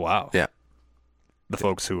RTS. Oh wow. Yeah. The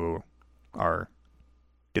folks who are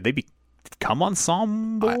did they become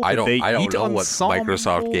Ensemble? I Did don't they know eat what Ensemble?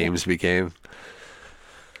 Microsoft Games became.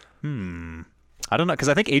 I don't know, because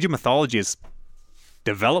I think Age of Mythology is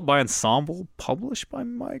developed by Ensemble, published by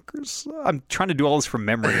Microsoft. I'm trying to do all this from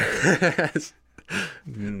memory.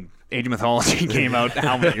 Age of Mythology came out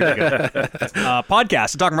how many years ago?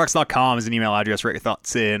 Podcast at talkingmarks.com is an email address. Write your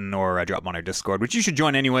thoughts in or drop them on our Discord, which you should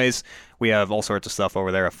join anyways. We have all sorts of stuff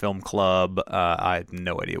over there. A film club. I have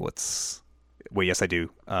no idea what's... Wait, yes, I do.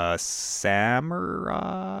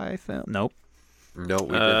 Samurai film? Nope. No,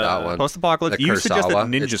 we did that one. Post-apocalypse. The You suggested Kurosawa.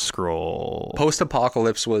 Ninja Scroll.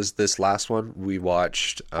 Post-apocalypse was this last one. We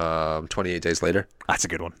watched 28 Days Later. That's a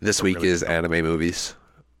good one. This week is anime movies.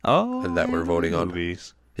 Oh, and that we're voting on.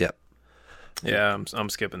 movies. Yep. Yeah, I'm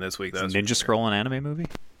skipping this week. It's a That's Ninja Scroll an anime movie?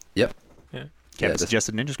 Yep. yeah. Kevin Yeah,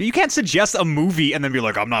 suggested Ninja Scroll. You can't suggest a movie and then be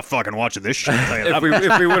like, I'm not fucking watching this shit. If we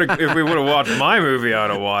would have watched my movie, I'd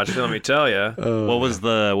have watched it. Let me tell you. what's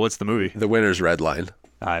the movie? The winner's red line.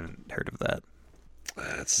 I haven't heard of that.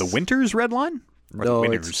 That's The Winter's Red Line? Or no, the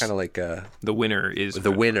it's Winter's? kind of like The winner is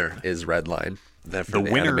the winner is red line. That for The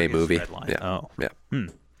the winner anime is movie. Red Line. Yeah. Oh. Yeah.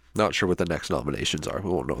 Not sure what the next nominations are. We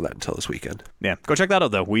won't know that until this weekend. Yeah, go check that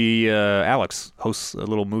out though. Alex hosts a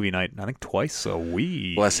little movie night, I think twice a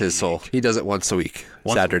week. Bless his soul. He does it once a week.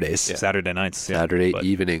 Saturdays. Yeah. Saturday nights. Yeah. Saturday But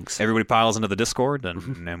evenings. everybody piles into the Discord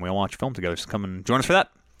and we all watch film together. So come and join us for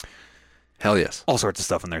that. Hell yes. All sorts of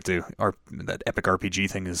stuff in there too. That epic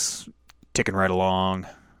RPG thing is ticking right along.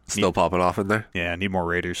 Still popping off in there. Yeah, need more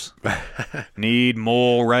raiders. Need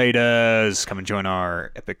more raiders. Come and join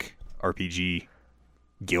our epic RPG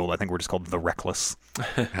guild. I think we're just called the Reckless.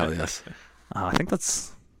 Hell yes. I think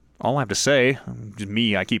that's all I have to say. Just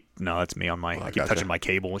me. That's me on my. I keep gotcha. touching my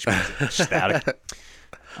cable, which means it's static.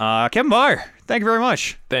 Kevin Barr, thank you very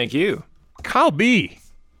much. Thank you. Kyle B,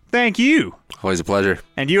 thank you. Always a pleasure.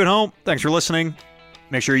 And you at home, thanks for listening.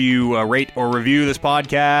 Make sure you rate or review this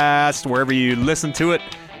podcast wherever you listen to it.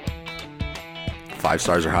 5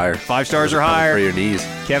 stars or higher. 5 stars or Coming higher. For your knees.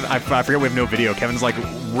 Kevin, I forget we have no video. Kevin's like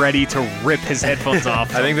ready to rip his headphones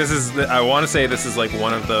off. I think this is. I want to say this is like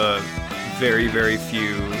one of the very, very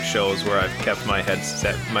few shows where I've kept my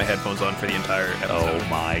headphones on for the entire episode. Oh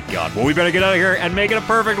my God. Well, we better get out of here and make it a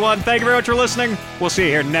perfect one. Thank you very much for listening. We'll see you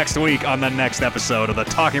here next week on the next episode of the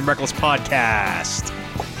Talking Reckless podcast.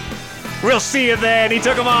 We'll see you then. He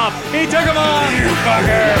took him off. You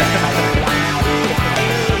fucker.